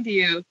explain to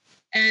you.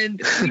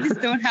 And we just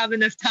don't have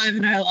enough time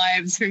in our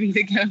lives for me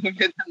to go over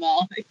them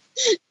all.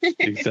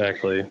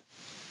 Exactly.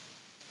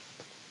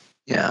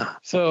 Yeah.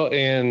 So,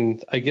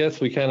 and I guess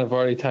we kind of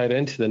already tied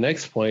into the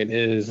next point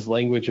is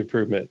language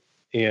improvement.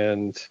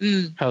 And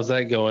how's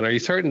that going? Are you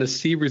starting to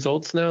see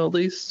results now, at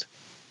least?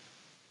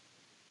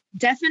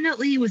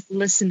 Definitely with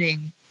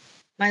listening.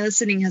 My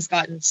listening has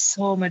gotten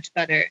so much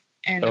better.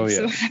 And I'm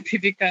so happy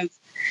because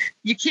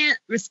you can't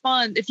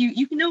respond if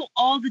you can know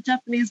all the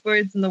Japanese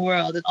words in the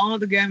world and all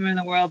the grammar in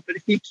the world, but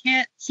if you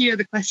can't hear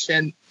the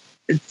question,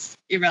 it's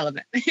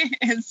irrelevant.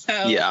 And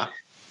so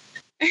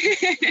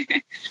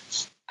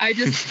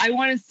I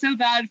wanted so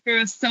bad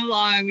for so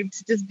long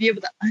to just be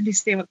able to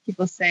understand what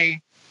people say.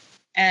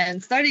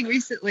 And starting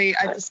recently,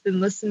 I've just been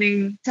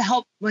listening to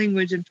help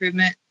language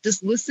improvement,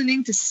 just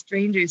listening to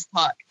strangers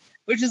talk,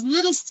 which is a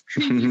little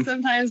creepy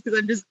sometimes because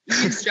I'm just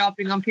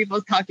eavesdropping on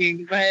people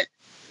talking.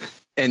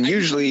 And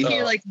usually they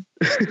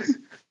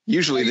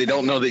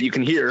don't know that you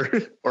can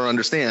hear or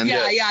understand.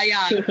 Yeah,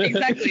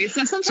 exactly.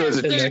 So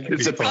sometimes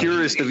it's a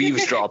purest of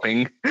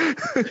eavesdropping.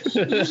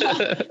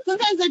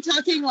 Sometimes they're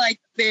talking like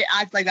they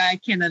act like I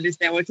can't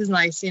understand, which is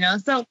nice, you know.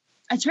 So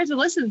I tried to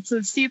listen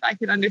to see if I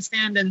could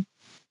understand, and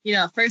you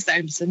know, first I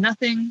understood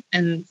nothing,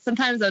 and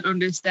sometimes I'd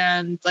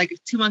understand. Like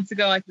 2 months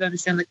ago, I could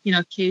understand like, you know,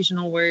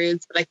 occasional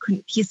words, but I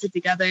couldn't piece it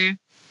together.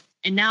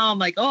 And now I'm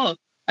like, oh,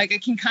 like I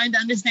can kind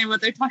of understand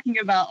what they're talking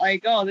about.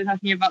 Like, oh, they're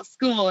talking about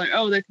school, or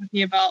oh, they're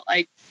talking about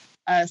like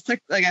a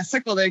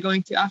circle they're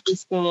going to after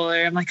school.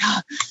 Or I'm like, oh,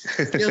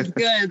 it feels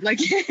good. Like,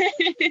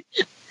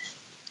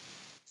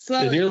 so,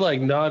 and you're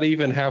like not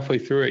even halfway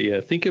through it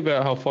yet. Think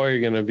about how far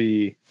you're going to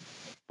be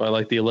by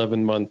like the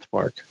 11-month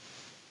mark.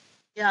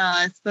 Yeah,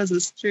 I suppose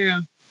it's true.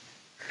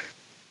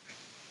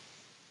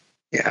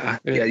 Yeah.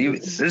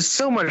 There's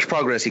so much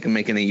progress you can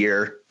make in a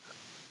year,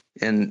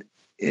 and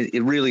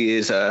it really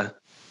is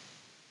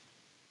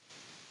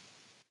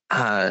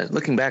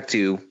looking back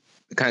to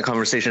the kind of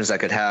conversations I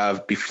could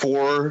have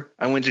before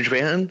I went to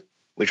Japan,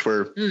 which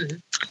were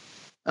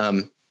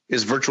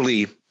is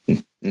virtually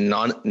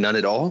none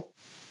at all,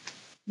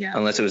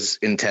 unless it was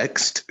in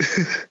text.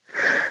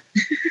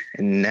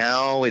 And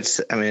now it's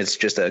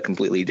just a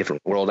completely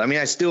different world. I mean,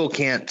 I still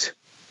can't.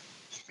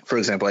 For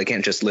example, I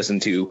can't just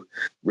listen to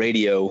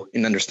radio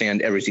and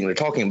understand everything they're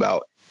talking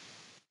about.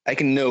 I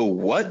can know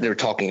what they're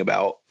talking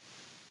about.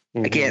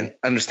 I can't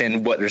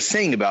understand what they're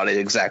saying about it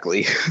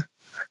exactly.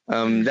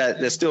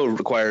 That still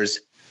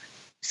requires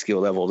skill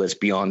level that's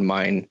beyond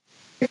mine.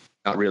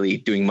 Not really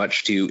doing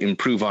much to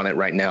improve on it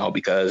right now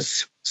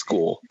because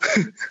school.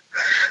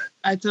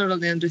 I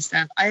totally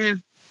understand. I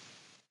have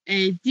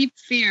a deep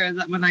fear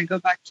that when I go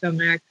back to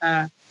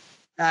America,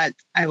 that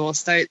I will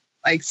start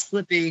like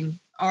slipping,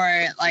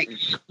 or like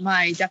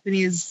my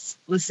Japanese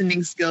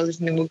listening skills or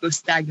something will go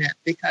stagnant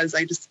because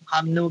I just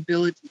have no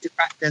ability to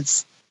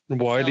practice.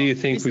 Why do you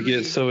think we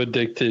get so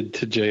addicted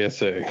to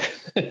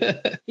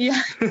JSA?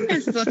 Yeah,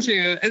 it's so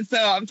true. And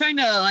so I'm trying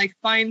to like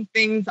find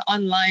things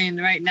online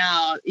right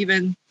now,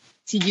 even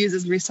to use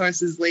as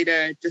resources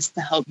later, just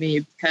to help me,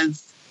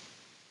 because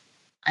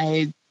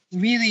I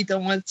really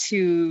don't want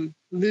to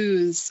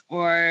lose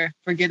or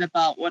forget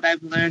about what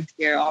I've learned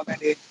here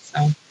already.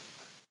 So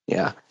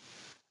yeah.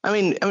 I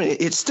mean,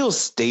 it still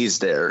stays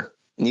there,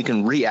 and you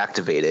can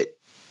reactivate it.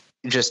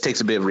 It just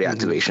takes a bit of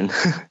reactivation,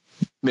 a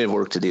bit of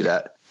work to do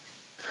that.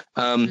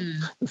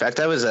 In fact,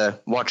 I was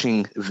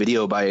watching a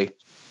video by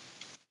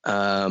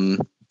a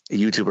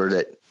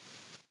YouTuber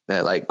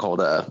that like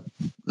called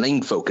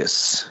Lane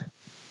Focus,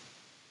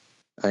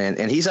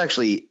 and he's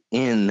actually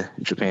in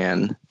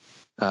Japan.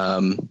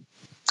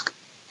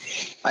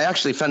 I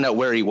actually found out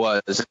where he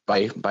was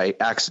by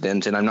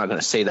accident, and I'm not going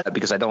to say that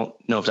because I don't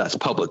know if that's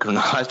public or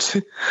not.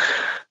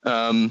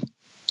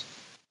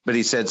 But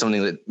he said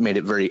something that made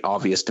it very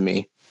obvious to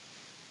me.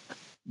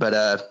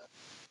 But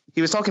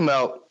he was talking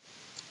about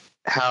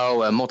how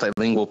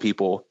multilingual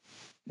people,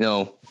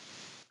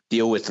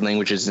 deal with the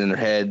languages in their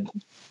head.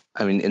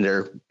 I mean, in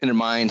their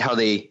mind, how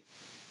they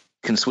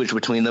can switch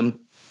between them.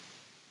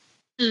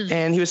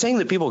 And he was saying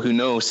that people who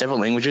know several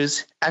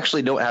languages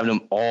actually don't have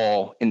them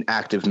all in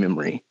active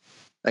memory.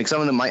 Like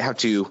some of them might have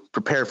to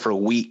prepare for a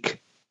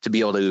week to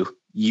be able to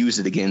use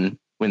it again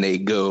when they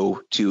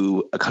go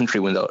to a country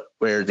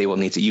where they will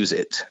need to use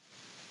it.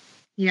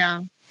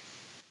 Yeah.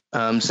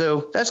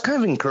 So that's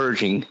kind of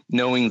encouraging,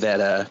 knowing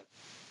that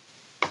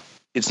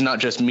it's not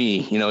just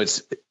me.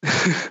 It's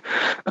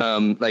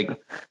like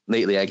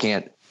lately I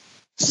can't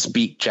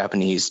speak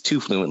Japanese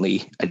too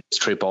fluently. I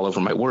just trip all over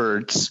my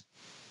words.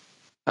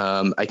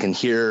 I can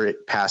hear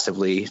it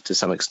passively to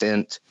some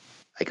extent.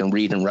 I can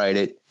read and write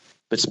it,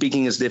 but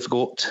speaking is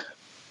difficult.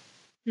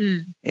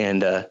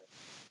 And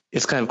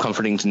it's kind of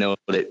comforting to know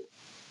that,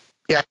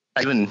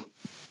 even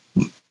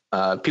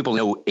people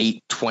know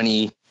 8,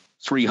 20,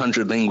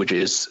 300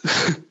 languages.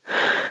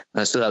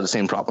 I still have the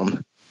same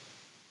problem.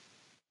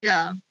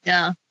 Yeah,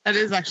 that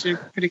is actually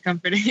pretty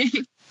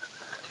comforting.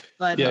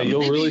 But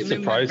you'll really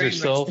surprise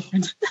yourself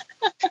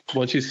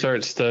once you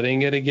start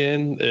studying it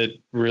again. It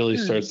really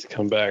starts to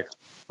come back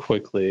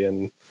quickly,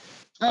 and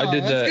I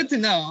did that. Good to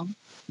know.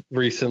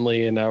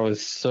 Recently, and I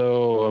was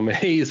so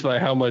amazed by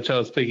how much I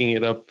was picking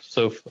it up,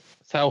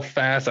 how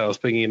fast I was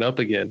picking it up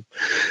again.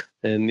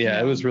 And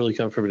it was really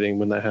comforting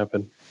when that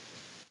happened.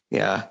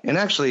 Yeah, and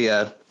actually,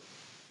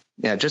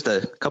 just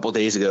a couple of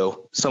days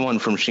ago, someone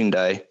from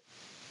Shindai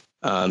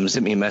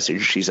sent me a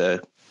message. She's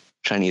a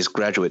Chinese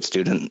graduate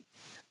student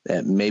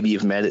that maybe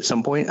you've met at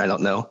some point. I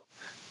don't know.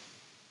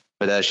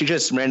 But she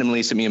just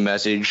randomly sent me a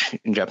message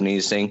in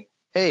Japanese saying,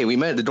 "Hey, we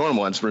met at the dorm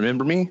once.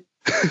 Remember me?"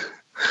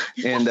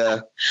 and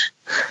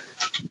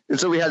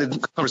so we had a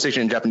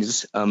conversation in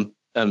Japanese.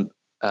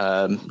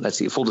 Let's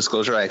see. Full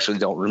disclosure, I actually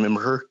don't remember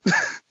her.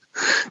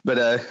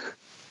 But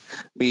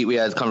we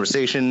had a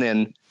conversation,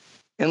 and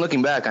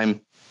looking back,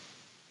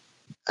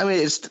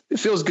 it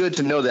feels good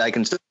to know that I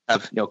can still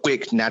have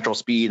quick, natural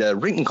speed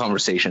written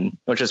conversation,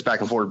 not just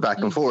back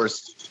and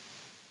forth,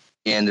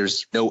 and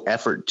there's no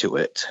effort to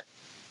it.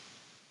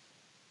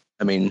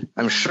 I mean,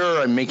 I'm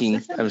sure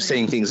I'm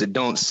saying things that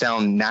don't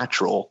sound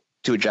natural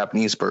to a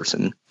Japanese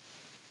person,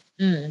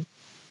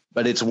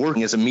 but it's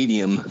working as a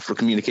medium for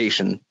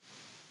communication.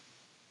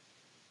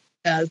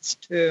 That's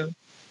true.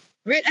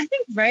 I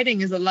think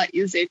writing is a lot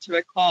easier to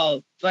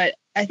recall, but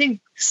I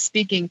think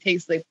speaking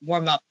takes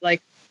warm up.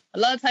 Like a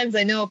lot of times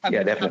I know if I'm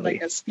going to have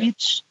a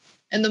speech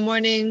in the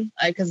morning,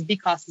 because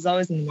BCOS is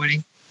always in the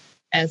morning.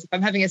 And so if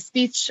I'm having a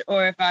speech,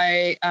 or if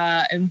I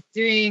am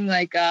doing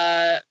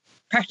a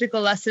practical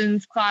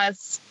lessons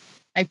class,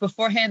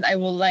 beforehand, I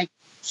will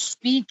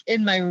speak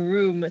in my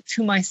room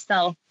to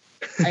myself.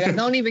 I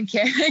don't even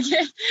care.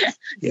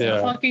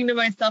 Talking to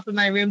myself in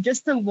my room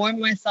just to warm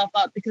myself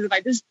up, because if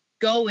I just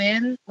go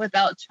in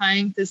without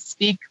trying to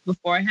speak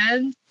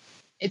beforehand,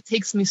 it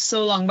takes me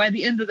so long. By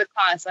the end of the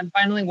class, I'm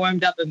finally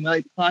warmed up and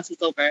the class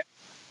is over.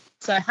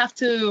 So I have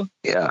to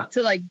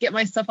get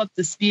myself up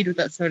to speed with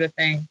that sort of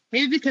thing.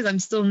 Maybe because I'm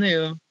still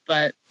new,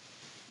 but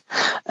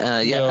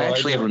I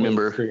actually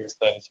remember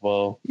that as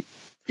well.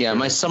 Yeah,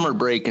 my summer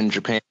break in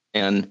Japan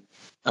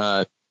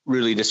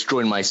really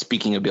destroyed my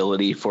speaking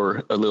ability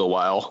for a little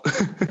while.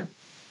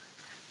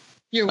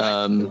 You're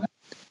what?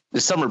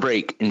 The summer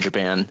break in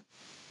Japan.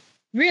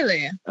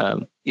 Really?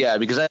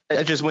 Because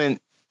I just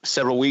went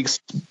several weeks.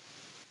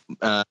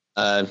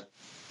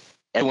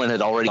 Everyone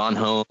had already gone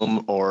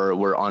home or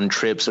were on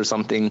trips or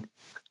something.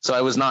 So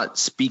I was not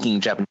speaking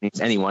Japanese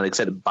to anyone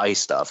except to buy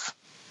stuff.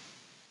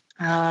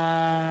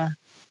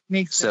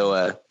 Makes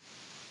sense.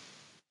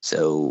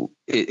 So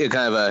it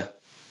kind of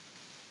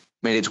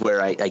made it to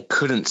where I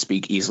couldn't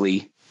speak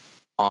easily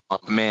on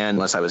command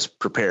unless I was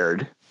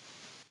prepared.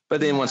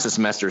 But then once the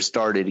semester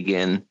started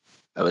again,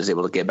 I was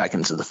able to get back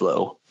into the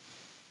flow.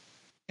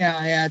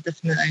 Yeah,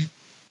 definitely.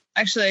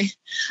 Actually,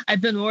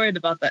 I've been worried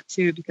about that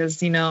too, because,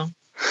 spring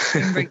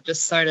break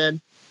just started.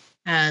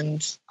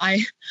 And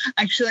I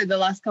actually, the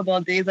last couple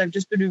of days, I've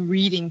just been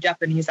reading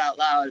Japanese out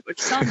loud, which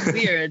sounds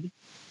weird,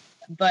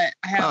 but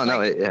I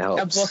have it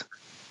helps. A book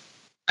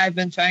I've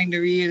been trying to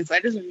read. So I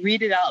just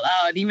read it out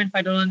loud, even if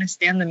I don't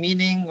understand the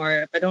meaning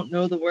or if I don't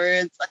know the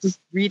words, I just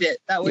read it.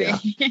 That way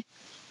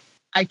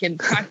I can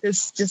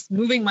practice just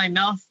moving my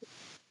mouth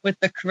with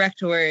the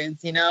correct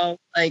words,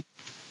 It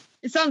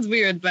sounds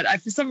weird, but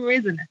for some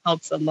reason it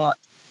helps a lot.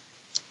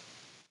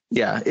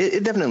 Yeah,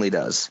 it definitely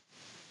does.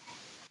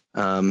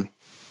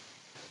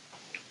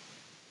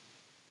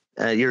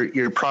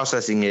 You're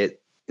processing it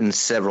in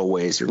several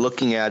ways. You're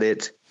looking at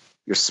it,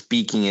 you're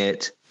speaking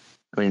it.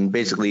 I mean,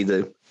 basically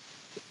the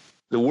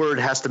word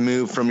has to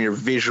move from your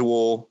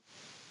visual,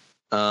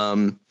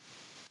 the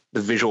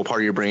visual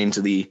part of your brain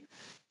to the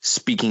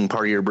speaking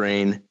part of your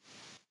brain,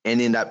 and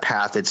in that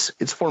path,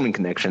 it's forming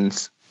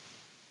connections.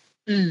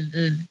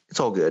 It's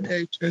all good.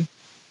 Very true.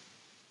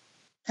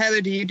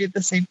 Tyler, do you do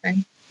the same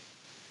thing?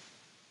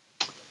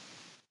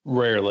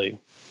 Rarely,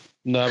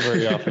 not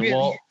very often. Really?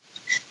 Well,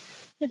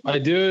 I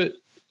do it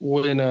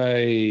when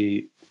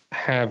I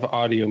have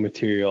audio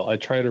material. I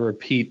try to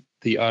repeat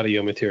the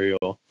audio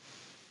material,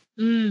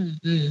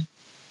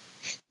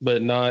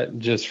 but not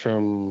just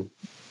from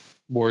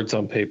words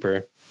on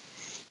paper.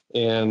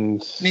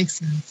 And Makes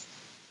sense.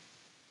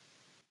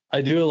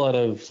 I do a lot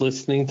of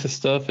listening to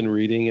stuff and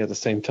reading at the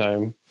same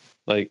time.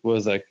 Like, what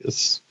is that?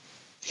 Is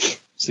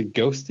it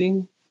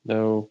ghosting?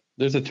 No,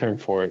 there's a term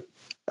for it.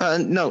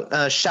 No,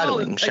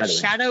 shadowing. Like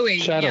shadowing.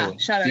 Yeah,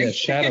 shadowing. Yeah,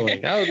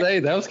 shadowing. Hey,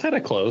 that was kind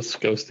of close.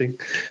 Ghosting.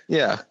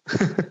 Yeah.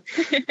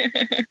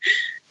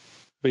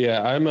 But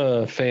yeah, I'm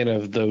a fan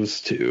of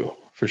those two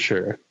for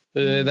sure.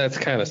 That's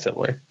kind of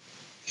similar.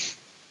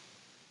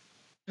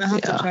 I'll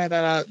have to try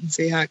that out and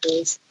see how it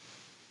goes.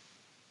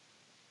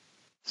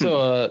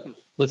 So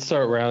let's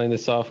start rounding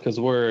this off because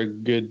we're a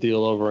good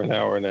deal over an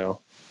hour now.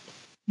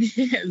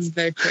 It's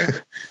very true.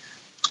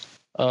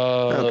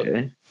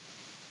 Okay.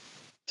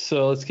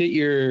 So let's get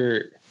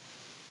your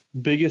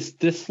biggest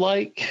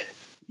dislike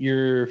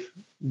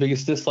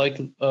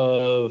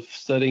of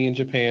studying in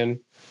Japan,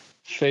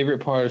 favorite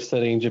part of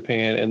studying in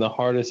Japan, and the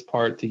hardest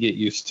part to get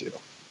used to.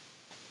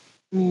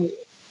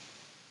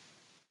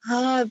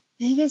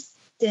 Biggest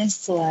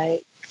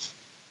dislike.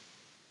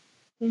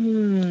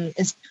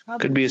 It's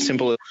probably Could be as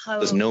simple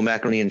as no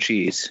macaroni and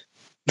cheese.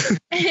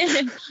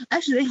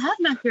 Actually, they have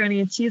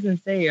macaroni and cheese in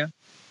Seiyu.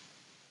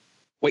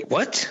 Wait,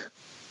 what?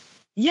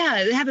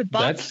 Yeah, they have a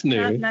box That's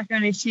new. of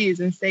macaroni and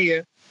cheese in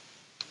Seiyu.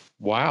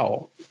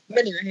 Wow. But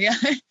anyway, yeah.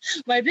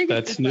 My biggest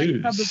That's dislike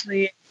news.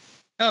 probably.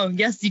 Oh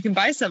yes, you can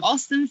buy some. I'll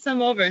send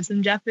some over.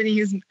 Some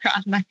Japanese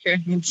craft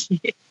macaroni and cheese.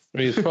 I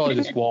mean, it's probably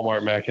just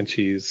Walmart mac and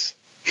cheese.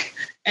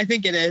 I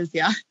think it is.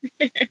 Yeah.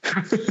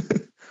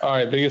 All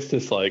right, biggest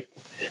dislike.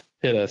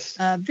 Hit us.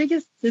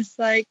 Biggest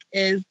dislike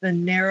is the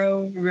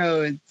narrow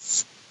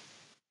roads.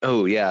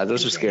 Oh yeah,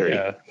 those are scary.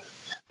 Yeah,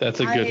 that's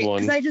a good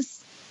one.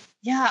 Because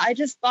I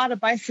just bought a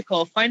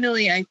bicycle.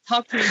 Finally, I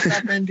talked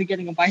myself into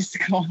getting a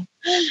bicycle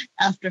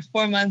after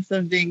 4 months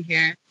of being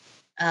here.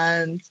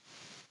 And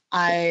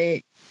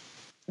the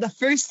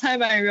first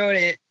time I rode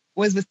it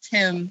was with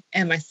Tim,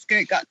 and my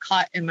skirt got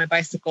caught in my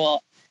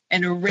bicycle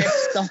and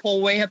ripped the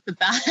whole way up the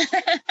back.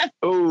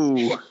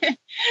 Oh.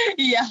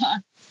 Yeah.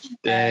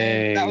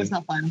 Dang. That was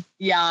not fun.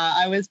 Yeah,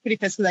 I was pretty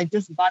pissed because I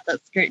just bought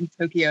that skirt in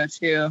Tokyo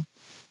too.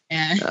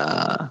 And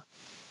oh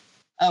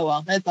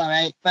well, that's all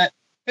right. But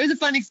it was a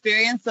fun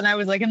experience. And I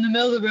was like in the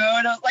middle of the road.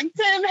 I was like,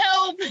 Tim,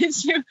 help.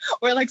 And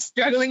we're like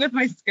struggling with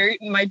my skirt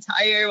and my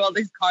tire while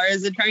these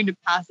cars are trying to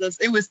pass us.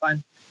 It was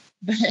fun.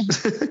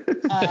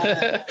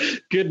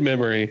 Good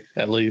memory,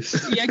 at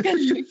least. Yeah,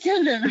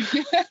 good memory.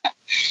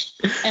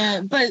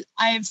 But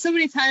I have so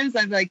many times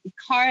I've like the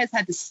car has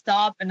had to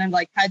stop and I've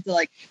like had to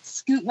like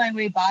scoot my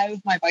way by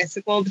with my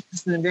bicycle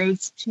because the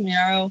road's too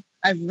narrow.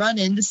 I've run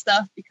into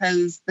stuff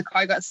because the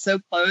car got so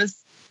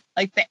close.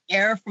 Like the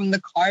air from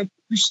the car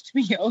pushed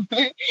me over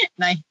and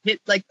I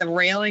hit like the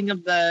railing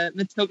of the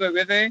Matoba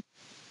River.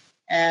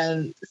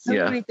 And so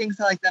many things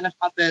like that have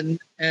happened.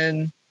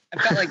 And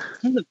I've got like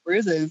tons of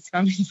bruises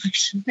from it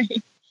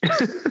actually.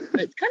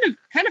 But it's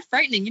kind of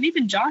frightening. And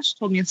even Josh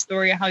told me a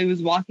story of how he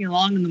was walking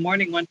along in the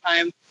morning one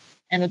time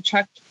and a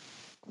truck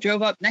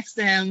drove up next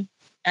to him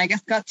and I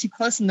guess got too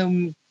close and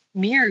the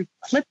mirror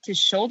clipped his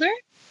shoulder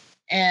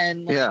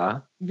and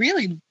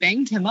really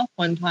banged him up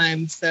one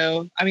time.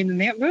 So, I mean,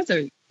 the roads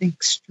are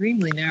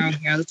extremely narrow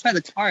here. That's why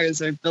the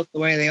cars are built the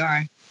way they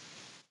are.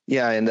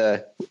 Yeah,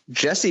 and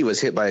Jesse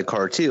was hit by a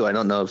car too. I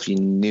don't know if you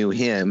knew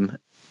him.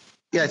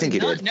 Yeah, I think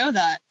you did. I did not know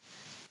that.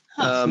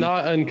 It's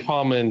not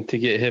uncommon to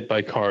get hit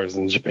by cars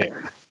in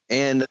Japan.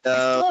 And I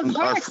saw a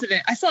car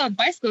accident. I saw a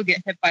bicycle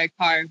get hit by a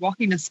car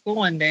walking to school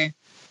one day. It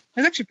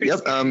was actually pretty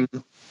scary.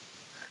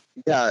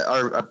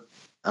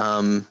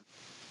 Our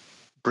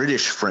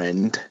British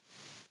friend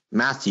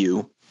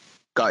Matthew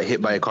got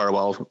hit by a car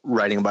while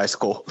riding a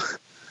bicycle.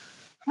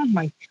 Oh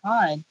my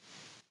god!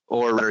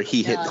 Or rather,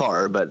 he hit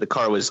car, but the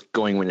car was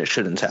going when it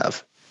shouldn't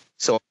have.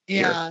 So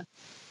yeah.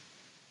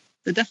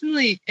 So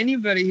definitely,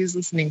 anybody who's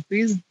listening,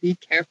 please be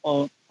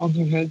careful on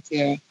the roads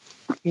here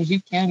because you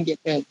can get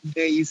hit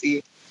very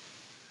easy.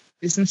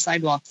 There's some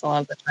sidewalks a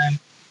lot of the time.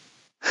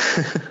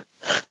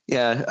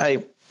 Yeah,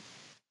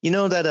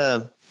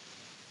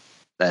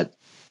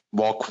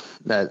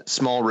 that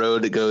small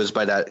road that goes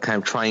by that kind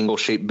of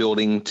triangle-shaped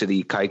building to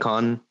the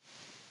Kaikon.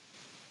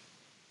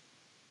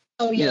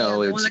 Oh yeah,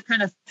 the one that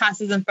kind of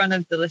passes in front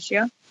of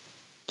Delicia.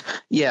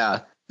 Yeah,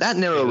 that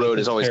narrow road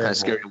is always kind of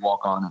scary to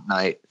walk on at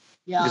night.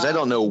 Yeah, because I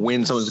don't know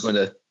when someone's going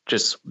to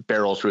just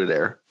barrel through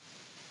there.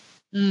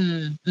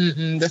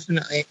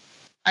 Definitely.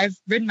 I've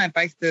ridden my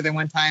bike through there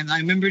one time. I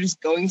remember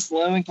just going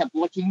slow and kept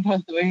looking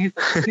both ways.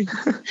 Like,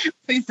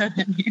 please don't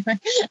hit me.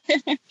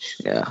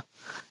 Yeah.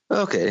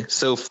 Okay.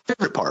 So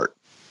favorite part.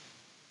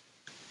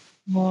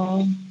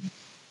 Well,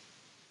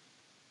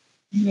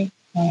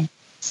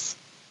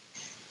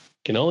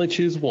 Can only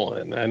choose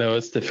one. I know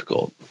it's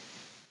difficult.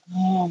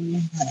 Oh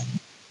man.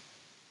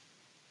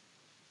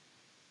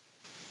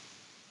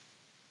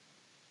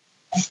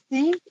 I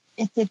think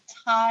it's a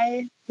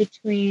tie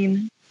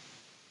between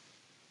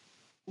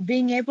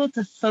being able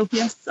to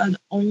focus on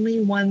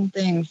only one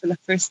thing for the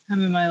first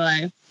time in my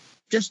life.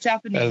 Just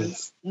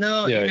Japanese.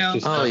 No,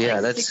 just Oh, yeah,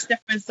 like that's- 6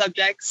 different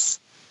subjects.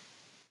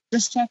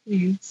 Just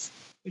Japanese.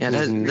 Yeah,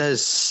 that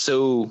is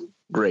so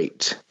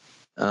great.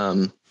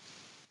 And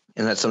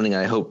that's something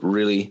I hope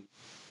really,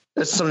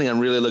 that's something I'm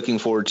really looking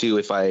forward to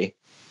if I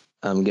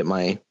get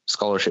my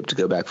scholarship to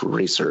go back for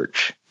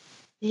research.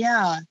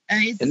 Yeah.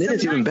 And And then so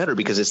it's even nice better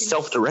because you it's can-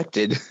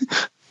 self-directed.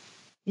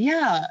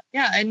 Yeah.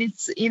 And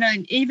it's,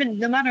 even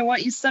no matter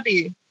what you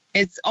study,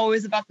 it's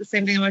always about the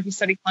same thing. If you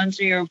study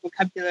kanji or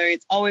vocabulary,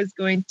 it's always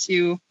going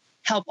to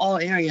help all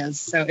areas.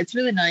 So it's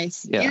really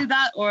nice. Yeah. Either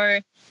that or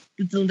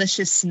the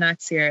delicious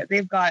snacks here.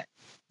 They've got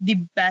the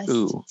best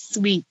Ooh.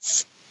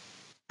 sweets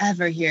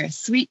ever here.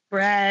 Sweet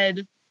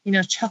bread,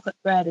 chocolate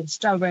bread and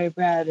strawberry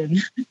bread and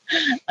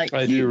like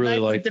I do really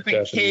lots of like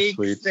different Japanese cakes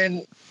sweets.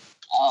 and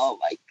oh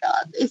my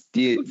god, it's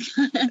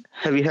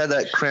Have you had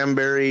that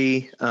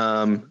cranberry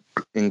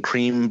and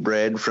cream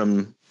bread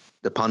from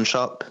the pawn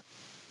shop?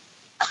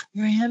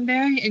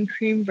 cranberry and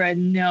cream bread.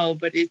 No,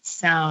 but it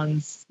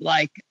sounds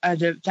like a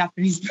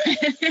Japanese bread.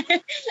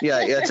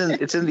 Yeah,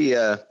 it's in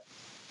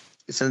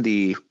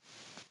the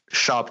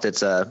shop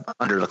that's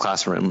under the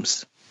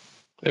classrooms.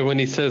 And when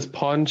he says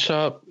pawn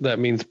shop, that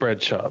means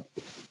bread shop.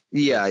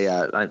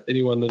 Yeah.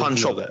 Anyone that Pawn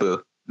doesn't know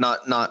shop,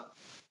 not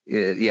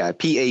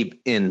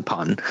PAN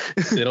pawn.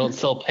 that. They don't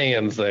sell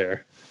pans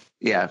there.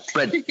 Yeah,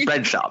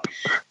 bread shop.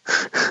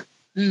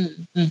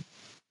 Mm.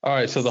 All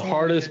right, so the So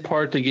hardest good.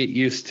 part to get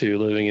used to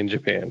living in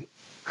Japan.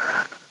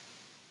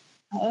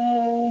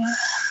 Oh.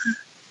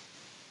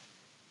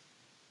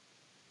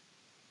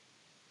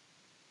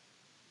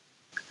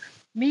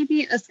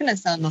 Maybe it's going to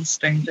sound a little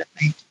strange, I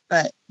think,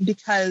 but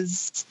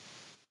because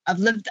I've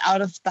lived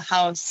out of the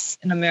house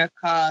in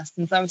America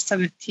since I was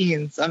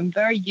 17, so I'm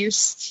very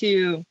used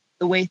to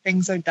the way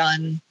things are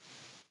done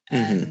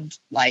and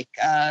like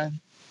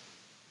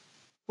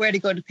where to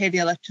go to pay the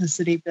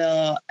electricity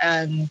bill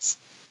and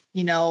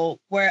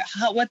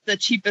what the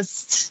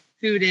cheapest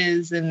food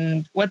is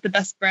and what the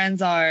best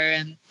brands are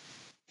and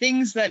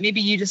things that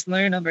maybe you just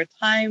learn over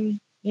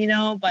time,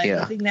 by Yeah.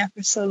 living there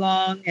for so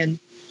long. And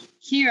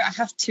here I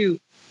have to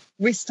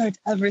restart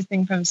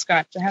everything from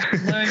scratch. I have to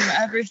learn where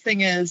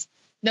everything is,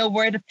 know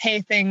where to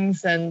pay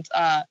things, and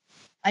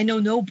I know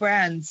no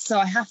brands, so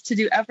I have to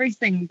do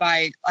everything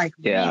by like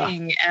Yeah.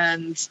 reading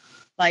and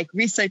like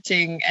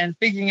researching and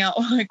figuring out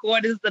like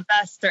what is the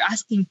best or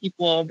asking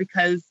people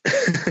because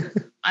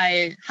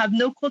I have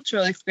no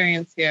cultural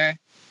experience here.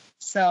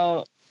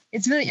 So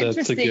it's really That's a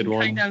interesting good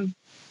one.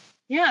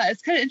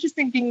 it's kind of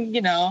interesting being,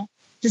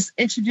 just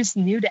introduced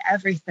new to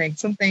everything.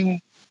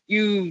 Something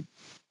you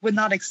would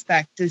not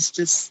expect is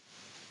just,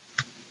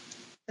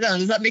 I don't know,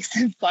 does that make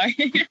sense? Sorry.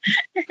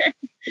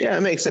 Yeah,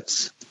 it makes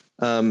sense.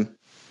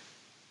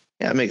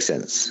 It makes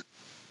sense.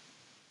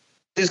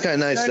 It's kind of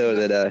nice though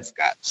that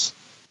Scratch.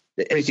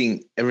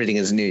 everything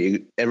is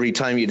new. Every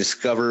time you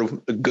discover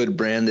a good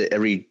brand that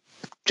every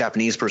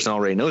Japanese person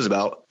already knows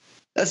about,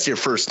 that's your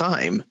first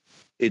time.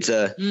 It's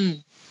a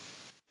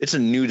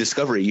new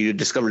discovery. You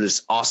discover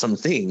this awesome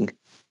thing,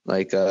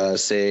 like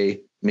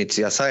say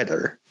Mitsuya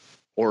cider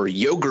or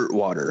yogurt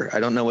water. I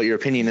don't know what your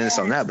opinion is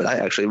on that, but I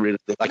actually really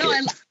like No,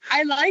 it.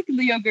 I like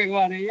the yogurt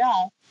water.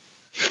 Yeah.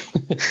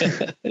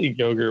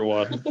 Yogurt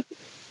water.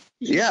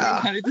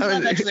 Yeah, It's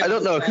not actually I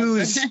don't know what it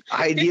whose says.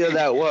 idea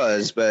that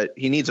was, but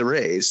he needs a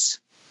raise.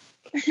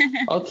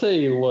 I'll tell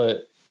you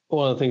what,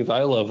 one of the things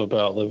I love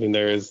about living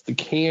there is the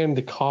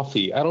canned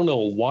coffee. I don't know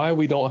why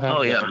we don't have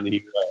Oh, that yeah. in the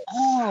US.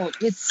 Oh,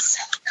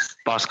 it's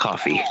Boss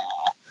Coffee.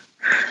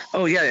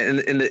 Oh yeah, in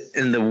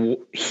the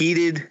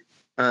heated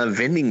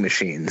vending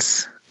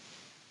machines.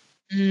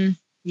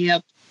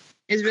 yep.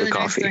 It's really nice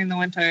coffee. during the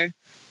winter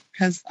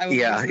because I was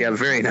Yeah,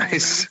 very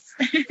nice.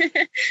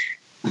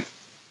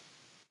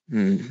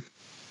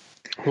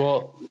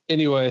 Well,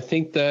 anyway, I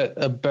think that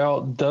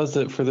about does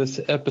it for this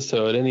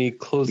episode. Any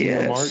closing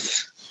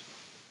remarks?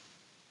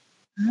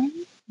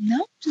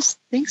 No, just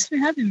thanks for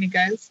having me,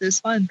 guys. It was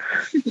fun.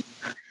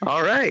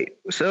 All right.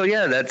 So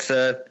yeah,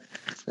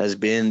 that's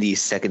been the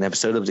second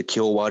episode of the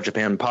Kyowa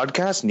Japan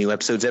podcast. New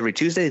episodes every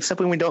Tuesday, except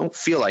when we don't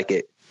feel like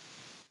it.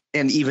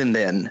 And even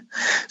then.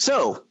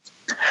 So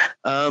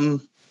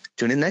tune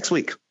in next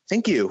week.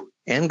 Thank you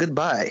and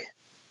goodbye.